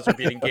a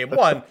buzzer-beating Game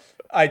 1.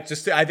 I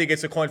think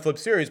it's a coin flip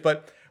series.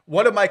 But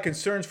one of my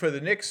concerns for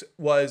the Knicks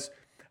was,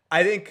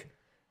 I think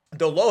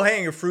the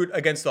low-hanging fruit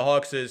against the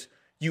Hawks is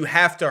you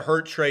have to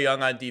hurt Trae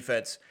Young on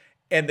defense.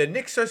 And the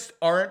Knicks just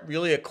aren't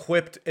really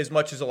equipped, as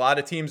much as a lot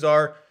of teams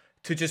are,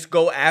 to just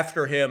go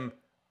after him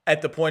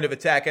at the point of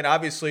attack. And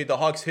obviously the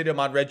Hawks hit him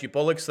on Reggie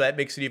Bullock, so that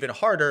makes it even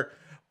harder.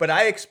 But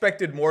I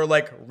expected more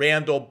like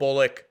Randall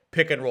Bullock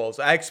pick and rolls.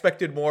 I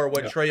expected more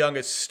when Trae Young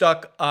is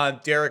stuck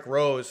on Derrick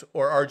Rose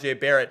or RJ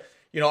Barrett.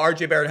 You know,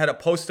 RJ Barrett had a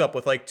post up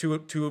with like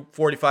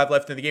 2:45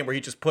 left in the game where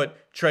he just put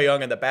Trae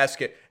Young in the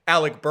basket.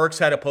 Alec Burks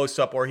had a post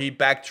up where he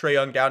backed Trae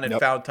Young down and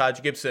found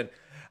Taj Gibson.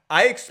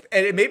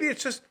 And maybe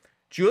it's just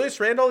Julius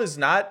Randle is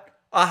not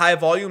a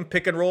high-volume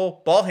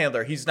pick-and-roll ball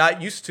handler. He's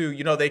not used to,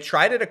 they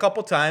tried it a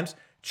couple times.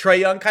 Trae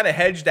Young kind of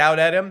hedged out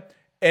at him,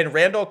 and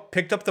Randle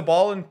picked up the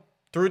ball and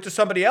threw it to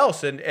somebody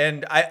else.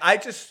 And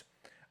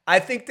I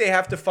think they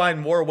have to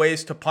find more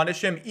ways to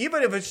punish him,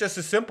 even if it's just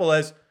as simple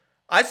as,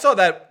 I saw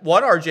that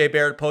one RJ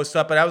Barrett post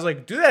up, and I was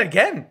like, do that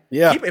again.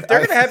 Yeah. If they're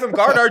going to have him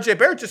guard RJ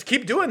Barrett, just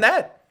keep doing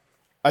that.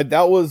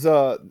 That was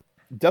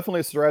definitely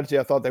a strategy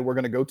I thought they were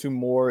going to go to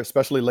more,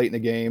 especially late in the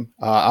game.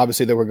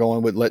 Obviously, they were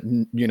going with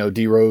letting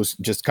D Rose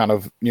just kind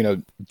of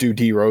do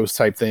D Rose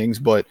type things.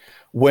 But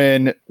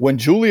when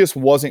Julius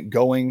wasn't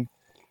going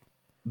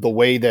the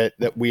way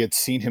that we had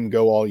seen him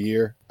go all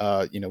year,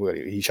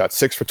 he shot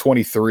 6 for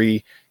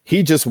 23.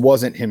 He just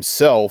wasn't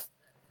himself,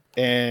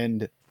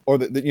 or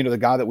the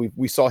guy that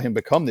we saw him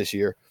become this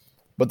year.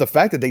 But the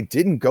fact that they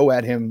didn't go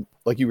at him,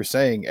 like you were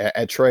saying,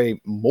 at Trae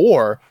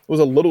more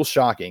was a little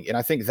shocking. And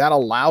I think that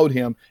allowed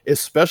him,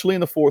 especially in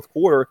the fourth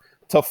quarter,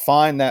 to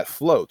find that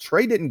flow.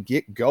 Trae didn't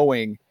get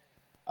going.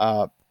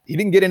 He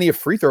didn't get any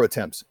free throw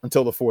attempts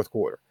until the fourth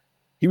quarter.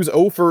 He was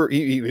 0 for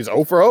 0. He was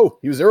 0 for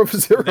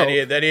 0.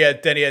 Then he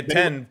had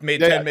 10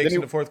 makes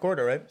in the fourth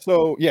quarter, right?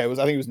 So I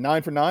think he was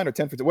 9 for 9 or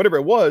 10 for 10, whatever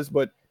it was.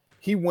 But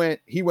he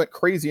went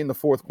crazy in the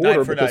fourth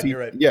quarter because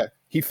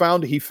he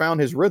found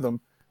his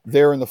rhythm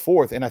there in the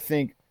fourth. And I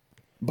think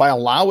by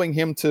allowing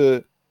him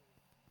to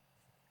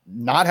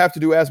not have to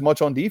do as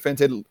much on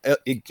defense,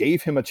 it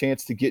gave him a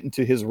chance to get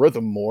into his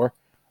rhythm more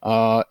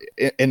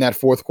in that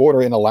fourth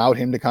quarter and allowed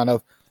him to kind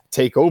of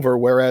take over.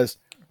 Whereas,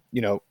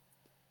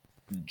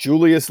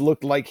 Julius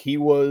looked like it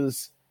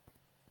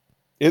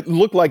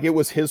looked like it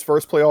was his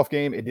first playoff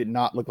game. It did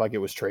not look like it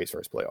was Trae's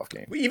first playoff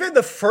game. Even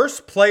the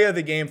first play of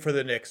the game for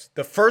the Knicks,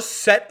 the first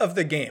set of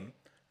the game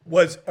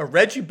was a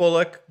Reggie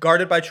Bullock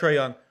guarded by Trae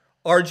Young,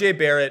 RJ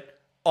Barrett,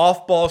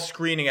 off-ball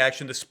screening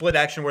action, the split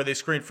action where they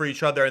screen for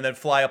each other and then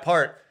fly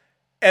apart.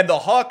 And the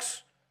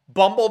Hawks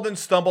bumbled and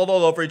stumbled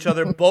all over each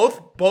other.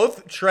 Both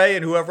Trae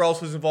and whoever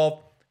else was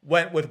involved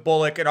went with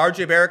Bullock, and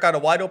RJ Barrett got a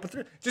wide open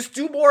three. Just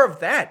do more of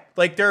that.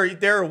 Like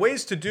there are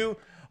ways to do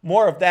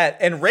more of that.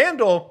 And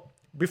Randall,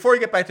 before we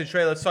get back to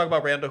Trey, let's talk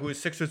about Randall, who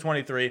is 6 for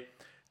 23.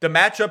 The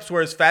matchups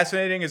were as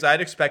fascinating as I'd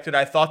expected.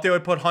 I thought they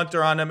would put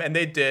Hunter on him, and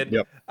they did.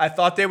 Yep. I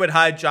thought they would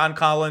hide John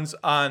Collins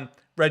on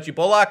Reggie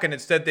Bullock, and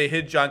instead they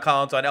hid John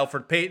Collins on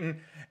Elfrid Payton.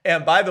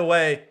 And by the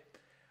way,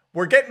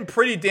 we're getting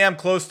pretty damn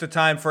close to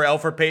time for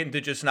Elfrid Payton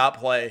to just not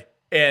play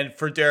and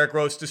for Derrick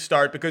Rose to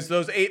start, because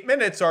those 8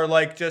 minutes are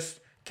like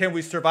just, can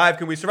we survive?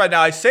 Can we survive?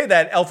 Now, I say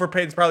that Elfrid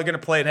Payton's probably going to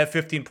play and have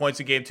 15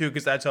 points a game too,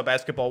 because that's how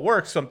basketball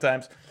works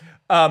sometimes.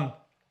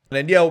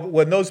 And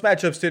when those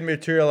matchups didn't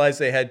materialize,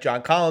 they had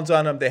John Collins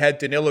on them. They had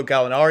Danilo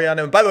Gallinari on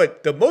them. And by the way,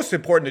 the most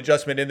important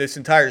adjustment in this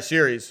entire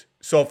series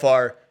so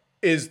far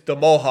is the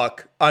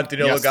Mohawk on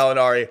Danilo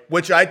Gallinari,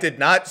 which I did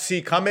not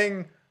see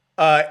coming.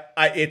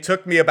 It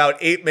took me about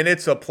 8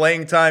 minutes of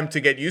playing time to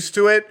get used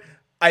to it.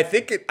 I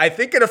think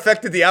it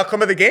affected the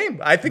outcome of the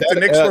game. I think the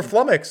Knicks were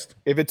flummoxed.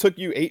 If it took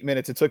you 8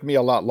 minutes, it took me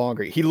a lot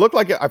longer. He looked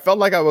like I felt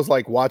like I was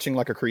like watching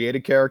like a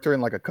created character in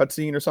like a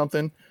cutscene or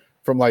something.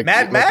 From like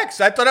Mad Max,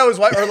 I thought I was,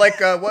 or like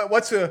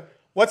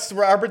what's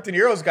Robert De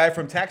Niro's guy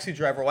from Taxi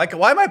Driver? Like,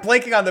 why am I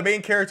blanking on the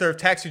main character of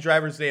Taxi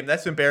Driver's name?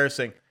 That's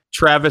embarrassing.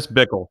 Travis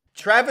Bickle.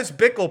 Travis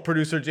Bickle,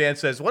 producer Jan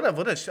says.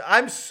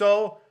 I'm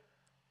so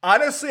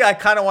honestly, I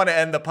kind of want to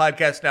end the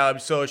podcast now. I'm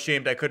so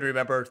ashamed I couldn't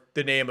remember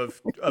the name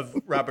of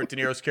Robert De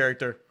Niro's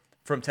character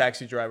from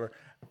Taxi Driver.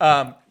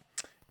 I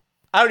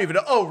don't even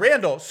know. Oh,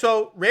 Randall.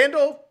 So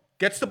Randall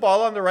gets the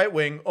ball on the right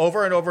wing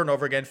over and over and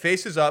over again,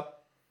 faces up.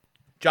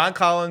 John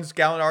Collins,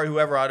 Gallinari,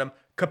 whoever on him.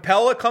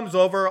 Capella comes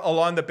over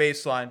along the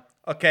baseline,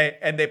 okay?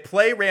 And they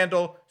play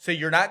Randall, so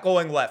you're not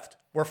going left.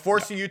 We're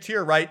forcing you to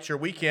your right, it's your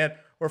weekend.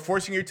 We're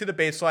forcing you to the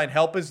baseline.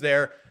 Help is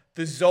there.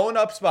 The zone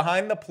ups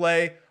behind the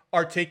play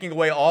are taking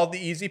away all the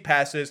easy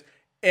passes,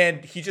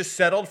 and he just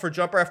settled for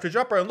jumper after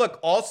jumper. And look,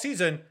 all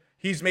season,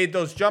 he's made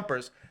those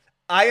jumpers.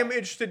 I am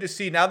interested to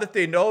see, now that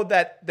they know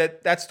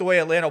that's the way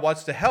Atlanta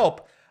wants to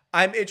help,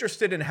 I'm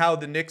interested in how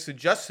the Knicks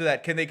adjust to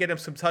that. Can they get him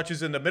some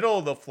touches in the middle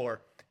of the floor?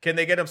 Can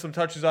they get him some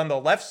touches on the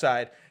left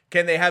side?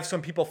 Can they have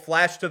some people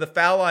flash to the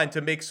foul line to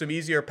make some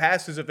easier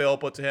passes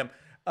available to him?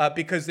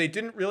 Because they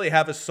didn't really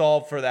have a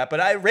solve for that.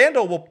 But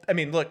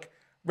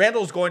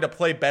Randall's going to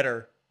play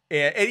better.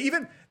 And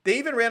they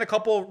even ran a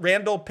couple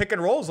Randall pick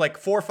and rolls, like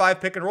 4 or 5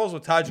 pick and rolls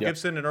with Taj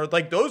Gibson. And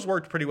like those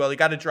worked pretty well. He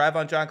got a drive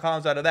on John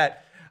Collins out of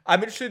that.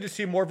 I'm interested to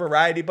see more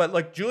variety. But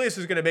like Julius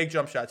is going to make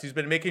jump shots. He's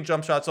been making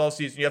jump shots all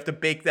season. You have to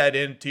bake that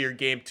into your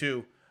game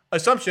 2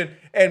 assumption.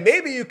 And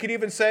maybe you could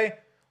even say,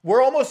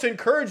 we're almost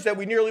encouraged that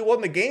we nearly won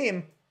the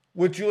game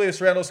with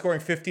Julius Randle scoring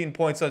 15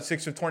 points on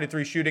 6 of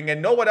 23 shooting,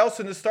 and no one else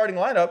in the starting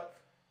lineup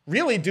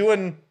really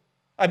doing,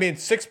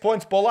 6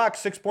 points Bullock,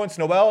 6 points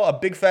Noel, a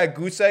big fat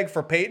goose egg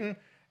for Peyton,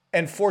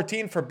 and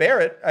 14 for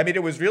Barrett.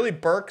 It was really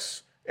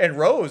Burks and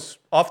Rose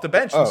off the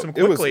bench and some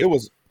quickly.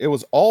 It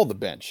was all the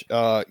bench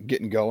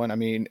getting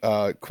going.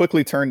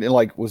 Quickly turned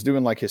and was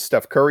doing like his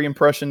Steph Curry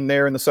impression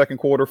there in the second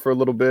quarter for a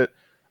little bit,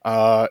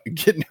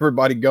 getting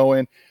everybody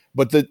going.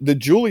 But the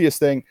Julius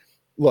thing.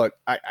 Look,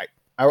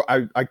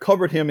 I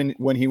covered him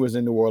when he was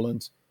in New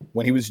Orleans,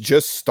 when he was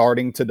just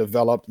starting to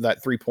develop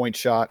that 3-point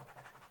shot.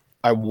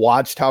 I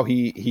watched how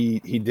he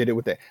did it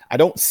with it. I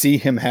don't see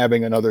him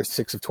having another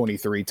 6 of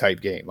 23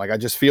 type game. Like, I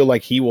just feel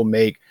like he will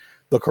make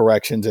the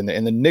corrections and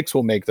the Knicks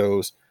will make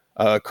those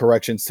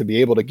corrections to be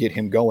able to get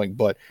him going.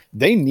 But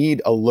they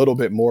need a little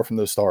bit more from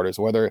those starters.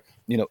 Whether,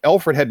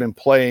 Elfrid had been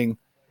playing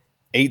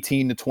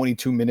 18 to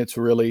 22 minutes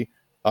really,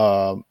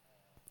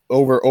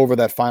 over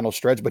that final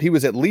stretch, but he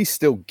was at least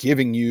still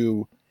giving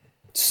you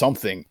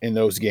something in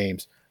those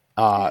games.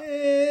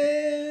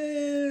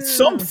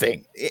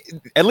 Something.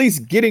 At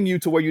least getting you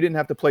to where you didn't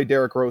have to play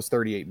Derrick Rose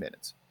 38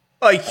 minutes.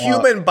 A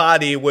human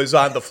body was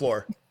on the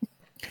floor.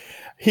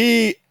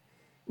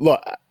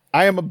 Look,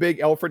 I am a big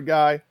Elfrid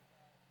guy.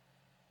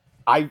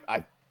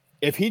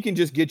 If he can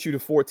just get you to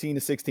 14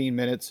 to 16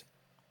 minutes,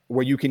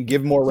 where you can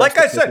give more. Like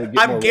I said,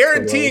 I'm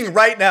guaranteeing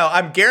right now.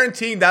 I'm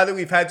guaranteeing now that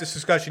we've had this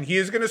discussion, he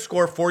is going to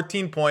score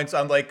 14 points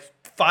on like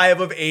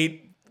 5 of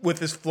 8 with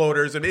his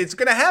floaters, and it's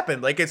going to happen.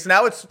 Like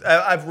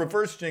I've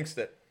reverse jinxed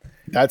it.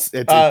 It's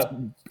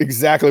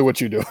exactly what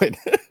you're doing.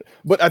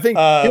 But I think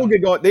he'll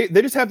get going.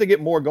 They just have to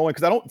get more going,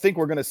 because I don't think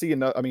we're going to see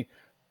enough.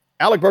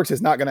 Alec Burks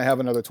is not going to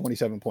have another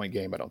 27-point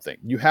game. I don't think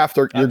you have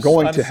to. I'm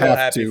so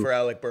happy for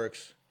Alec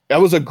Burks. It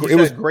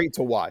was great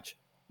to watch,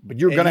 but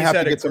you're going to have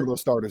to get some of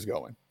those starters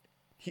going.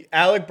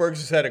 Alec Burks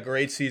has had a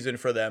great season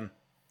for them.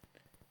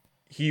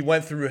 He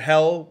went through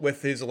hell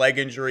with his leg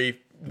injury,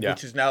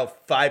 which is now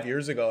 5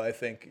 years ago, I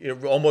think.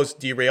 It almost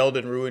derailed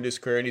and ruined his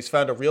career, and he's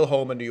found a real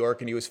home in New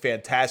York, and he was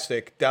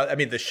fantastic.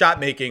 The shot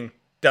making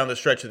down the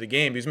stretch of the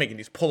game, he was making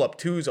these pull-up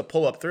 2s, a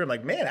pull-up 3. I'm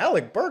like, man,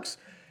 Alec Burks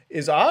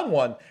is on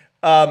one.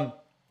 And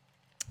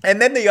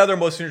then the other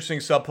most interesting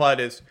subplot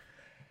is,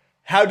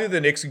 how do the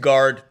Knicks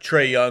guard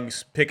Trae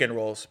Young's pick and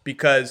rolls?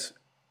 Because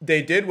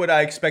they did what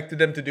I expected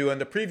them to do in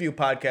the preview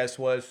podcast.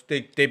 Was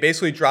they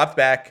basically dropped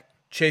back,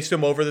 chased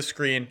him over the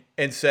screen,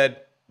 and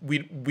said,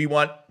 we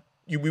want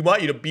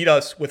you to beat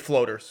us with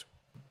floaters.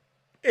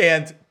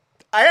 And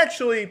I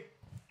actually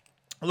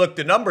look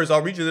the numbers.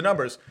 I'll read you the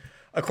numbers.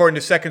 According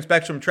to Second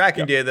Spectrum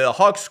tracking data, the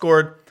Hawks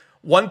scored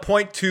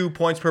 1.2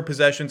 points per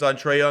possessions on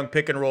Trae Young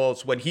pick and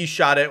rolls when he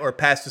shot it or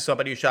passed to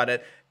somebody who shot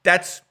it.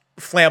 That's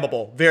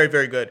flammable. Very,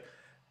 very good.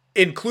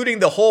 Including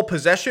the whole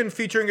possession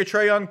featuring a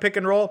Trae Young pick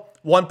and roll,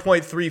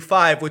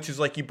 1.35, which is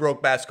like you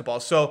broke basketball.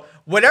 So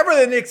whatever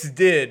the Knicks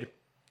did,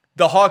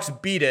 the Hawks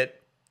beat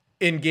it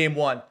in game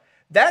one.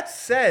 That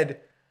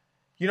said,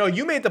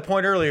 you made the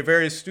point earlier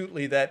very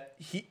astutely that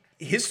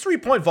his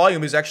three-point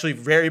volume is actually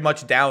very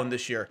much down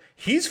this year.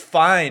 He's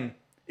fine.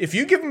 If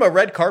you give him a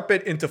red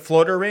carpet into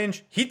floater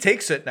range, he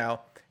takes it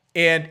now.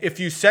 And if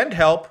you send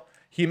help,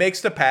 he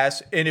makes the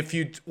pass. And if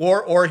you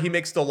or he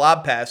makes the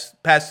lob pass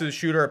to the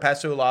shooter or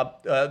pass to a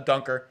lob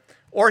dunker,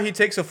 or he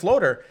takes a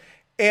floater.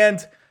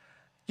 And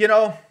he's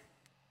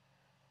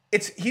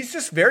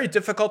just very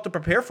difficult to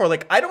prepare for.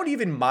 Like, I don't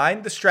even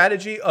mind the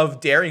strategy of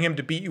daring him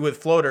to beat you with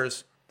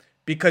floaters,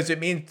 because it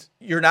means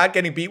you're not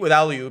getting beat with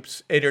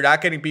alley-oops and you're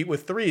not getting beat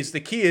with threes. The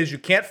key is you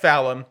can't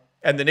foul him,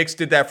 and the Knicks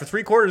did that for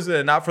 3 quarters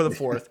and not for the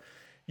fourth.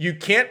 You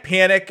can't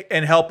panic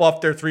and help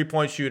off their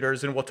three-point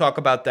shooters, and we'll talk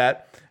about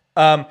that.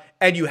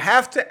 And you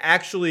have to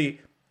actually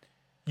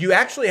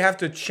have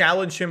to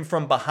challenge him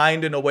from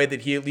behind in a way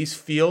that he at least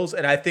feels.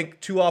 And I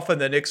think too often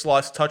the Knicks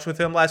lost touch with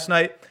him last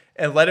night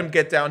and let him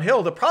get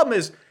downhill. The problem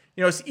is,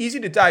 it's easy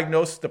to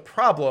diagnose the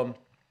problem.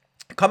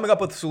 Coming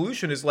up with a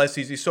solution is less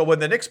easy. So when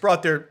the Knicks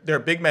brought their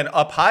big men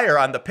up higher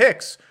on the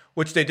picks,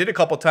 which they did a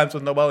couple times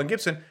with Noel and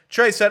Gibson,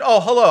 Trae said, "Oh,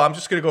 hello, I'm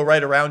just going to go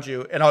right around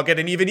you, and I'll get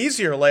an even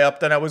easier layup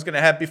than I was going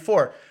to have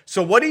before."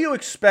 So what do you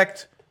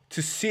expect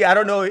to see? I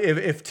don't know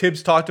if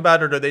Tibbs talked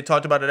about it or they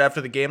talked about it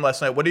after the game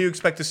last night. What do you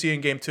expect to see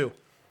in game 2?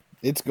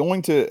 It's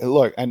going to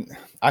look, and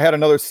I had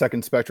another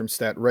Second Spectrum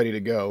stat ready to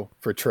go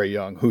for Trae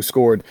Young, who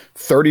scored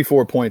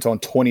 34 points on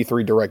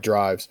 23 direct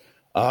drives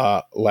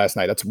last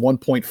night. That's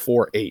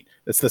 1.48.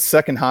 That's the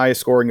second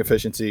highest scoring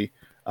efficiency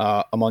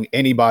among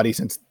anybody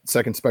since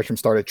Second Spectrum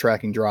started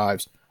tracking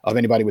drives of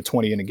anybody with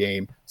 20 in a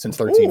game since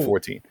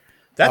 13-14.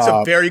 That's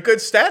a very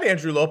good stat,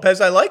 Andrew Lopez.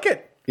 I like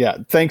it. Yeah,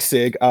 thanks,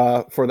 Sig,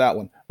 for that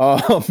one.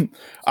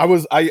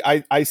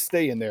 I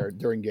stay in there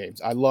during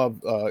games. I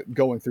love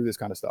going through this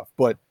kind of stuff,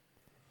 but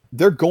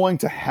they're going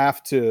to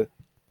have to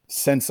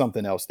send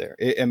something else there.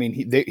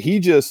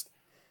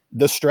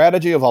 The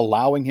strategy of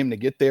allowing him to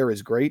get there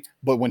is great,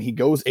 but when he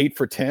goes 8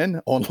 for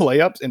 10 on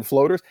layups and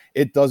floaters,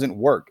 it doesn't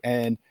work.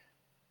 And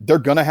they're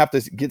going to have to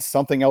get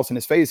something else in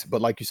his face.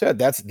 But like you said,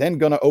 that's then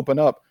going to open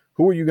up.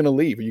 Who are you going to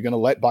leave? Are you going to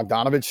let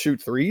Bogdanovich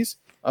shoot threes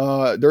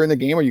during the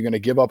game? Are you going to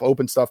give up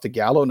open stuff to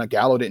Gallo? Now,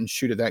 Gallo didn't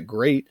shoot it that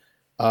great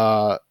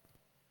in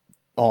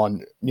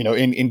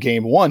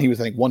game one. He was,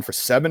 I think, 1 for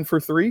 7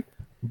 for 3.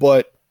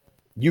 But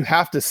you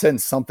have to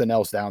send something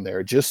else down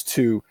there just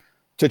to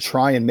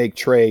try and make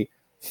Trae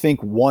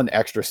think 1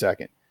 extra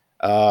second.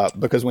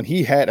 Because when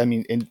he had,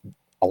 in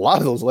a lot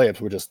of those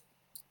layups were just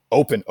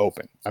open.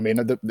 I mean,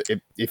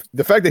 if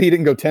the fact that he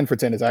didn't go 10 for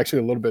 10 is actually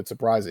a little bit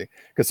surprising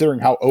considering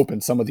how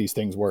open some of these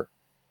things were.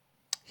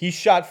 He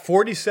shot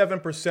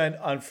 47%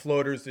 on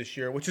floaters this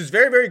year, which is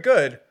very, very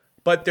good,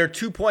 but they're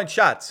 2-point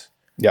shots.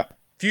 Yeah.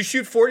 If you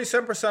shoot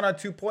 47% on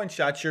 2-point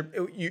shots,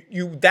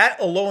 you that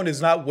alone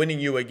is not winning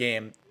you a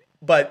game.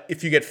 But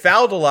if you get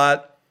fouled a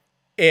lot,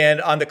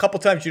 and on the couple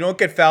times you don't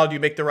get fouled, you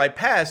make the right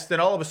pass, then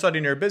all of a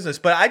sudden you're in business.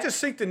 But I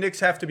just think the Knicks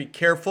have to be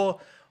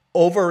careful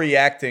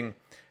overreacting.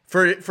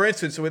 For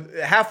instance, with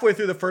halfway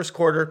through the first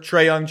quarter,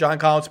 Trae Young, John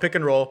Collins pick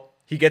and roll.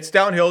 He gets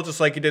downhill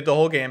just like he did the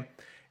whole game.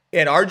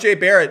 And RJ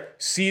Barrett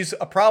sees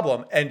a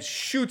problem and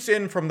shoots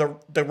in from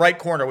the right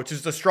corner, which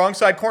is the strong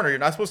side corner. You're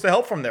not supposed to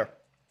help from there.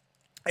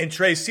 And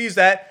Trae sees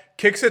that,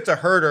 kicks it to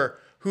Herter,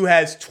 who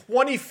has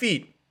 20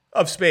 feet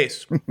of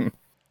space.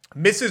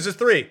 Misses a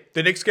 3.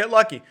 The Knicks get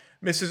lucky.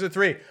 Misses a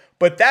 3.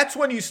 But that's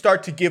when you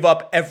start to give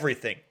up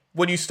everything.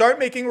 When you start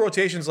making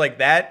rotations like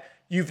that,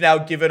 you've now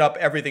given up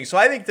everything. So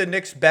I think the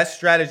Knicks' best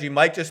strategy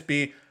might just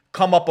be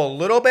come up a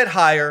little bit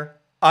higher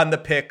on the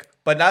pick,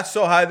 but not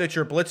so high that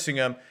you're blitzing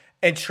him,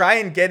 and try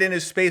and get in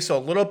his space a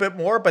little bit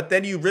more, but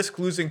then you risk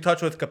losing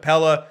touch with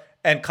Capella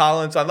and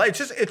Collins on.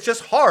 It's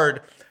just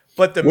hard.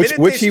 But the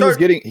minute he was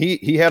getting,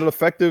 he had an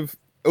effective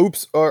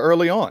oops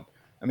early on.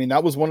 I mean,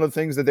 that was one of the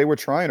things that they were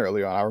trying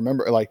early on. I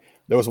remember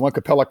there was one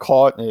Capella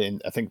caught,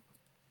 and I think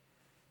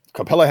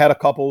Capella had a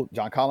couple.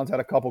 John Collins had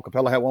a couple.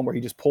 Capella had one where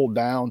he just pulled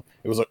down.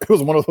 It was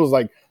one of those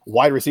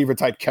wide receiver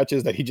type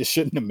catches that he just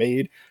shouldn't have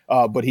made.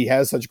 But he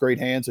has such great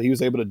hands, so he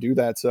was able to do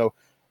that. So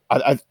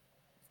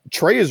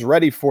Trae is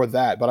ready for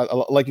that.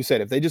 But like you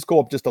said, if they just go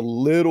up just a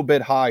little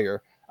bit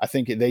higher, I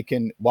think they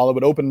can. While it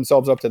would open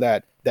themselves up to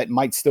that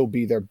might still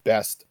be their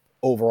best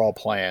overall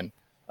plan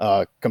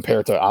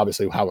compared to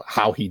obviously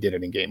how he did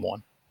it in game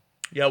one.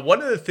 Yeah,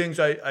 one of the things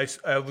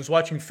I was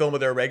watching film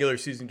of their regular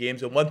season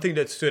games, and one thing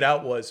that stood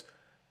out was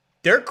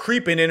they're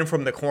creeping in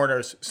from the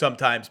corners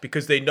sometimes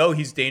because they know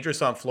he's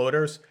dangerous on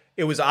floaters.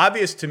 It was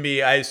obvious to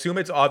me, I assume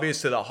it's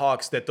obvious to the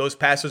Hawks, that those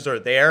passes are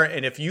there,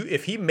 and if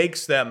he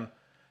makes them,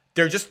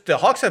 the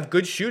Hawks have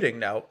good shooting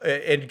now,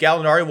 and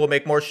Gallinari will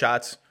make more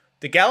shots.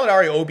 the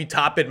Gallinari-Obi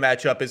Toppin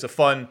matchup is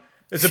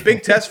it's a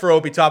big test for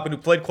Obi Toppin, who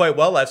played quite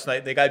well last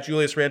night. They got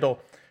Julius Randle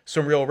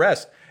some real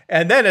rest.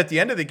 And then at the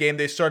end of the game,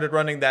 they started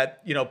running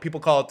that, people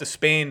call it the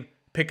Spain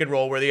pick and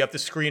roll, where they have the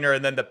screener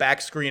and then the back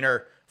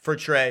screener for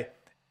Trae.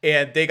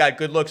 And they got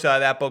good looks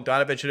out of that.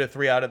 Bogdanovic hit a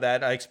 3 out of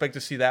that. I expect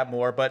to see that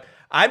more. But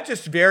I'm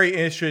just very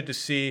interested to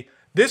see.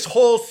 This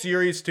whole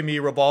series, to me,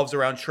 revolves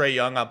around Trae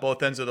Young on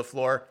both ends of the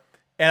floor.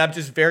 And I'm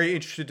just very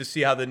interested to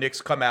see how the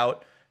Knicks come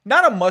out.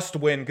 Not a must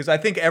win, because I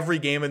think every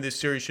game in this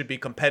series should be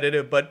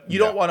competitive, but you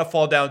don't want to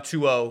fall down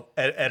 2-0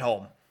 at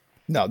home.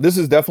 No, this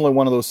is definitely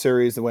one of those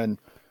series when,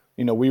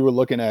 we were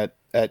looking at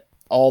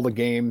all the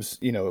games,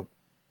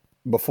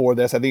 before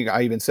this. I think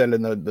I even said it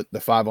in the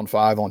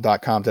 5on5 on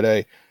 .com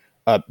today.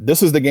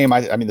 This is the game,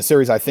 the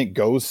series I think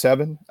goes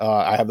 7.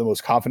 I have the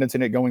most confidence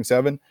in it going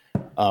 7.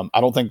 I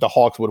don't think the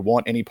Hawks would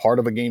want any part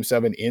of a game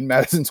 7 in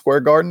Madison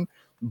Square Garden,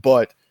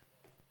 but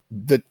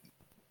the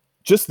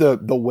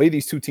way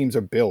these two teams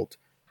are built,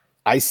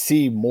 I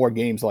see more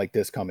games like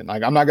this coming.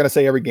 Like, I'm not going to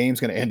say every game's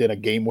going to end in a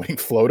game-winning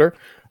floater,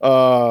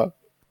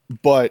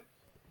 but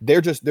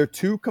they're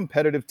two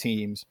competitive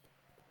teams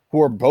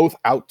who are both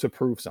out to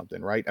prove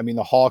something, right?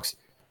 The Hawks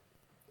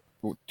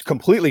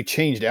completely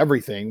changed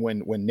everything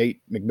when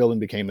Nate McMillan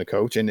became the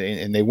coach, and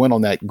they went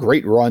on that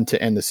great run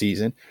to end the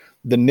season.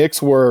 The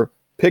Knicks were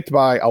picked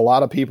by a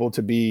lot of people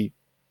to be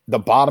the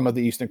bottom of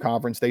the Eastern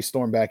Conference. They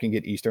storm back and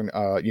get Eastern,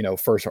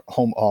 first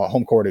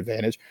home court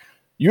advantage.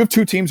 You have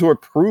two teams who are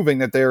proving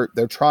that they're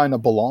trying to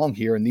belong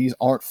here, and these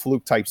aren't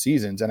fluke type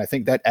seasons. And I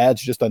think that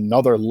adds just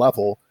another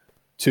level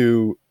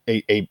to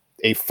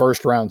a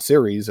first round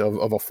series of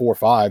a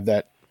 4-5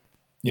 that,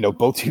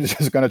 both teams are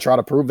just going to try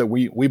to prove that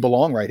we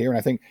belong right here. And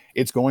I think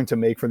it's going to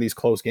make for these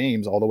close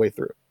games all the way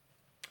through.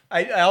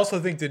 I also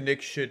think the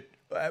Knicks should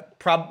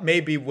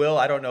maybe will.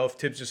 I don't know if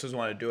Tibbs just doesn't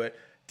want to do it.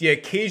 The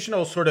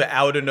occasional sort of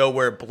out of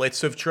nowhere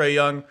blitz of Trae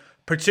Young,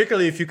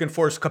 particularly if you can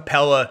force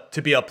Capella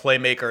to be a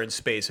playmaker in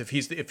space. If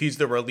he's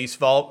the release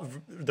valve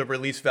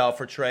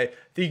for Trae, I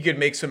think you could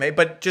make some hay.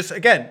 But just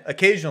again,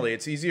 occasionally,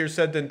 it's easier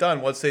said than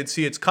done. Once they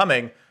see it's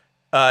coming,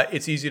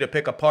 it's easy to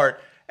pick apart.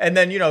 And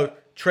then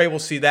Trae will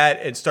see that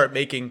and start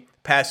making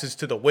passes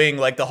to the wing.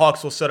 Like the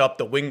Hawks will set up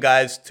the wing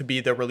guys to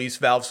be the release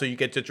valve, so you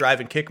get to drive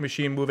and kick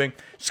machine moving.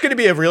 It's going to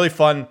be a really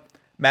fun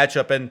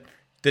matchup, and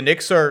the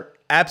Knicks are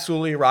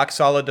absolutely rock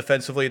solid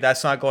defensively.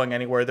 That's not going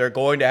anywhere. They're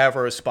going to have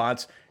a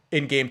response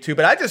in game 2.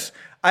 But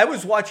I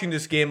was watching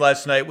this game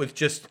last night with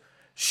just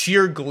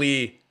sheer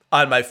glee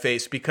on my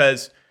face,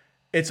 because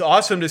it's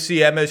awesome to see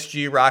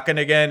MSG rocking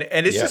again.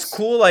 And it's just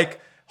cool.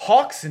 Like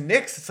Hawks and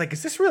Knicks, it's like,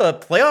 is this really a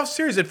playoff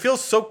series? It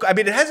feels so,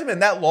 it hasn't been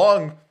that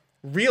long,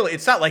 really.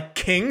 It's not like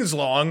Kings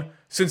long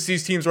since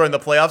these teams were in the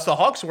playoffs. The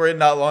Hawks were in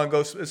not long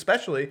ago,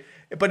 especially,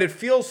 but it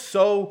feels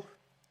so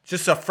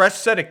just a fresh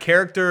set of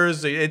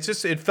characters.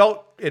 It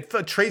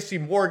felt Tracy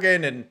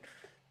Morgan and,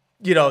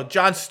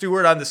 John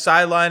Stewart on the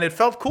sideline. It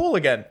felt cool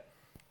again.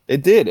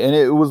 It did. And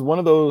it was one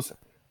of those,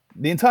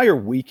 the entire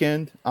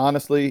weekend,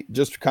 honestly,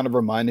 just kind of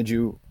reminded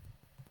you,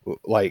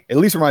 like, at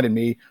least reminded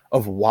me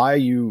of why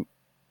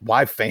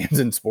fans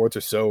in sports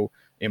are so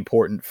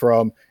important.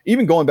 From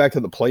even going back to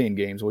the play-in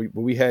games,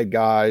 we had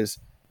guys,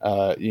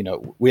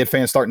 we had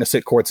fans starting to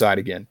sit courtside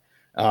again,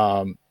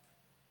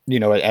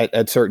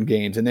 at certain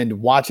games. And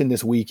then watching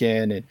this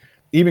weekend, and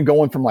even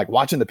going from like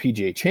watching the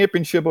PGA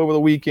Championship over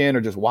the weekend,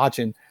 or just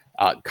watching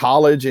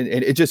college, and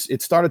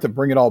it started to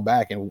bring it all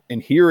back,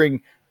 and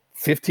hearing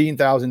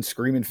 15,000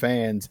 screaming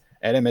fans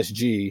at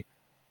MSG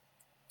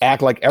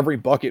act like every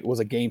bucket was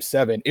a game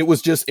 7. It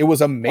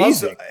was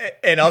amazing.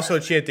 Also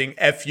chanting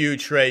 "F-U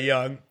Trae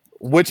Young,"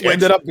 which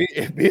ended up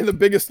being the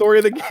biggest story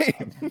of the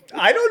game.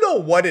 I don't know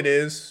what it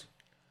is,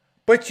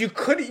 but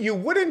you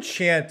wouldn't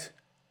chant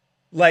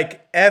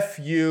like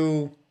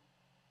 "F-U."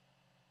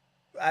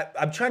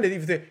 I'm trying to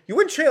even think. You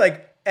wouldn't chant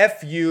like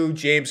 "F-U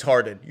James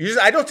Harden."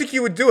 I don't think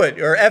you would do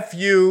it. Or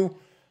 "F-U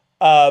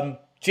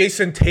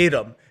Jason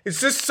Tatum." It's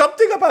just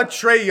something about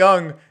Trae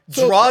Young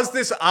draws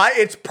this eye.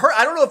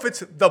 I don't know if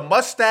it's the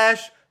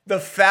mustache, the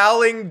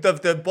fouling,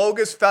 the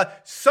bogus foul.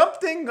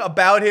 Something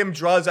about him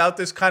draws out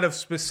this kind of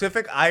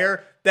specific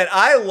ire that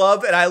I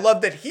love, and I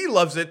love that he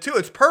loves it too.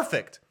 It's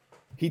perfect.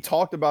 He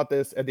talked about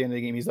this at the end of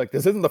the game. He's like,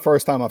 "This isn't the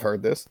first time I've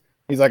heard this."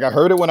 He's like, "I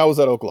heard it when I was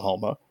at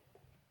Oklahoma."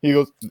 He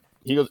goes,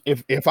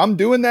 if I'm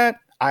doing that,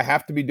 I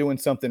have to be doing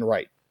something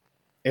right.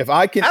 If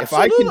I can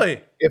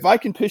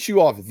piss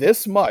you off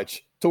this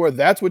much to where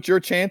that's what you're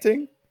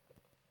chanting,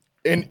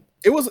 and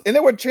they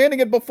were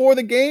chanting it before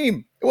the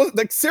game. It was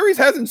the series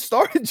hasn't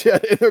started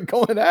yet, and they're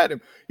going at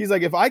him. He's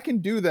like, if I can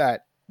do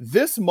that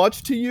this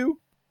much to you,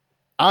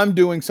 I'm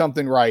doing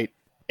something right.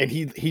 And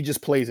he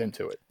just plays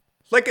into it.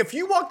 Like if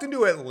you walked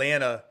into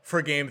Atlanta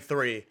for game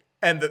 3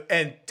 and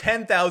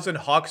 10,000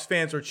 Hawks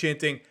fans were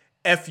chanting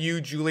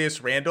 "F-U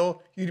Julius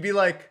Randle," you'd be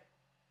like,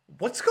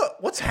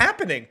 what's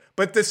happening?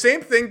 But the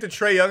same thing to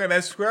Trae Young and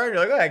Madison Square,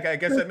 you're like, I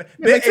guess that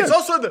it's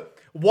also the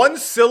one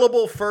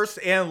syllable first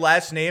and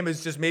last name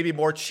is just maybe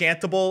more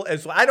chantable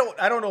as well. I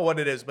don't know what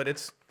it is, but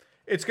it's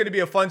it's going to be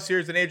a fun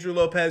series. And Andrew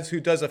Lopez, who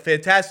does a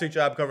fantastic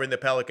job covering the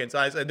Pelicans,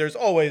 and there's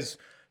always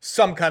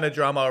some kind of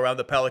drama around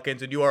the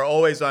Pelicans, and you are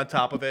always on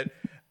top of it.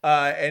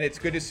 And it's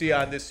good to see you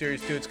on this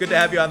series, too. It's good to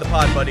have you on the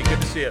pod, buddy.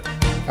 Good to see you.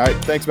 All right.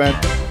 Thanks, man.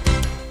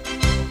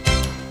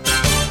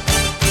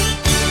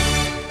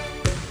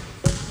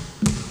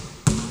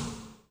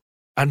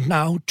 And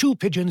now, two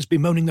pigeons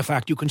bemoaning the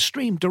fact you can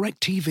stream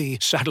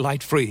DirecTV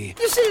satellite-free.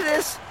 You see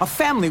this? A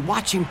family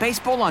watching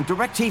baseball on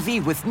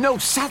DirecTV with no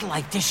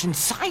satellite dish in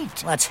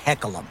sight. Let's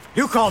heckle them.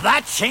 You call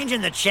that changing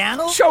the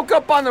channel? Choke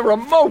up on the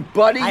remote,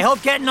 buddy. I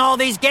hope getting all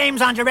these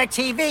games on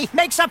DirecTV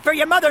makes up for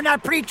your mother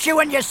not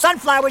pre-chewing your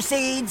sunflower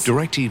seeds.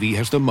 DirecTV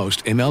has the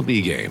most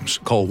MLB games.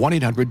 Call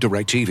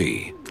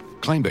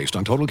 1-800-DirecTV. Claim based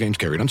on total games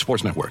carried on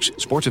sports networks.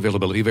 Sports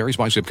availability varies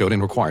by zip code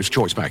and requires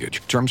choice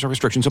package. Terms and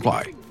restrictions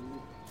apply.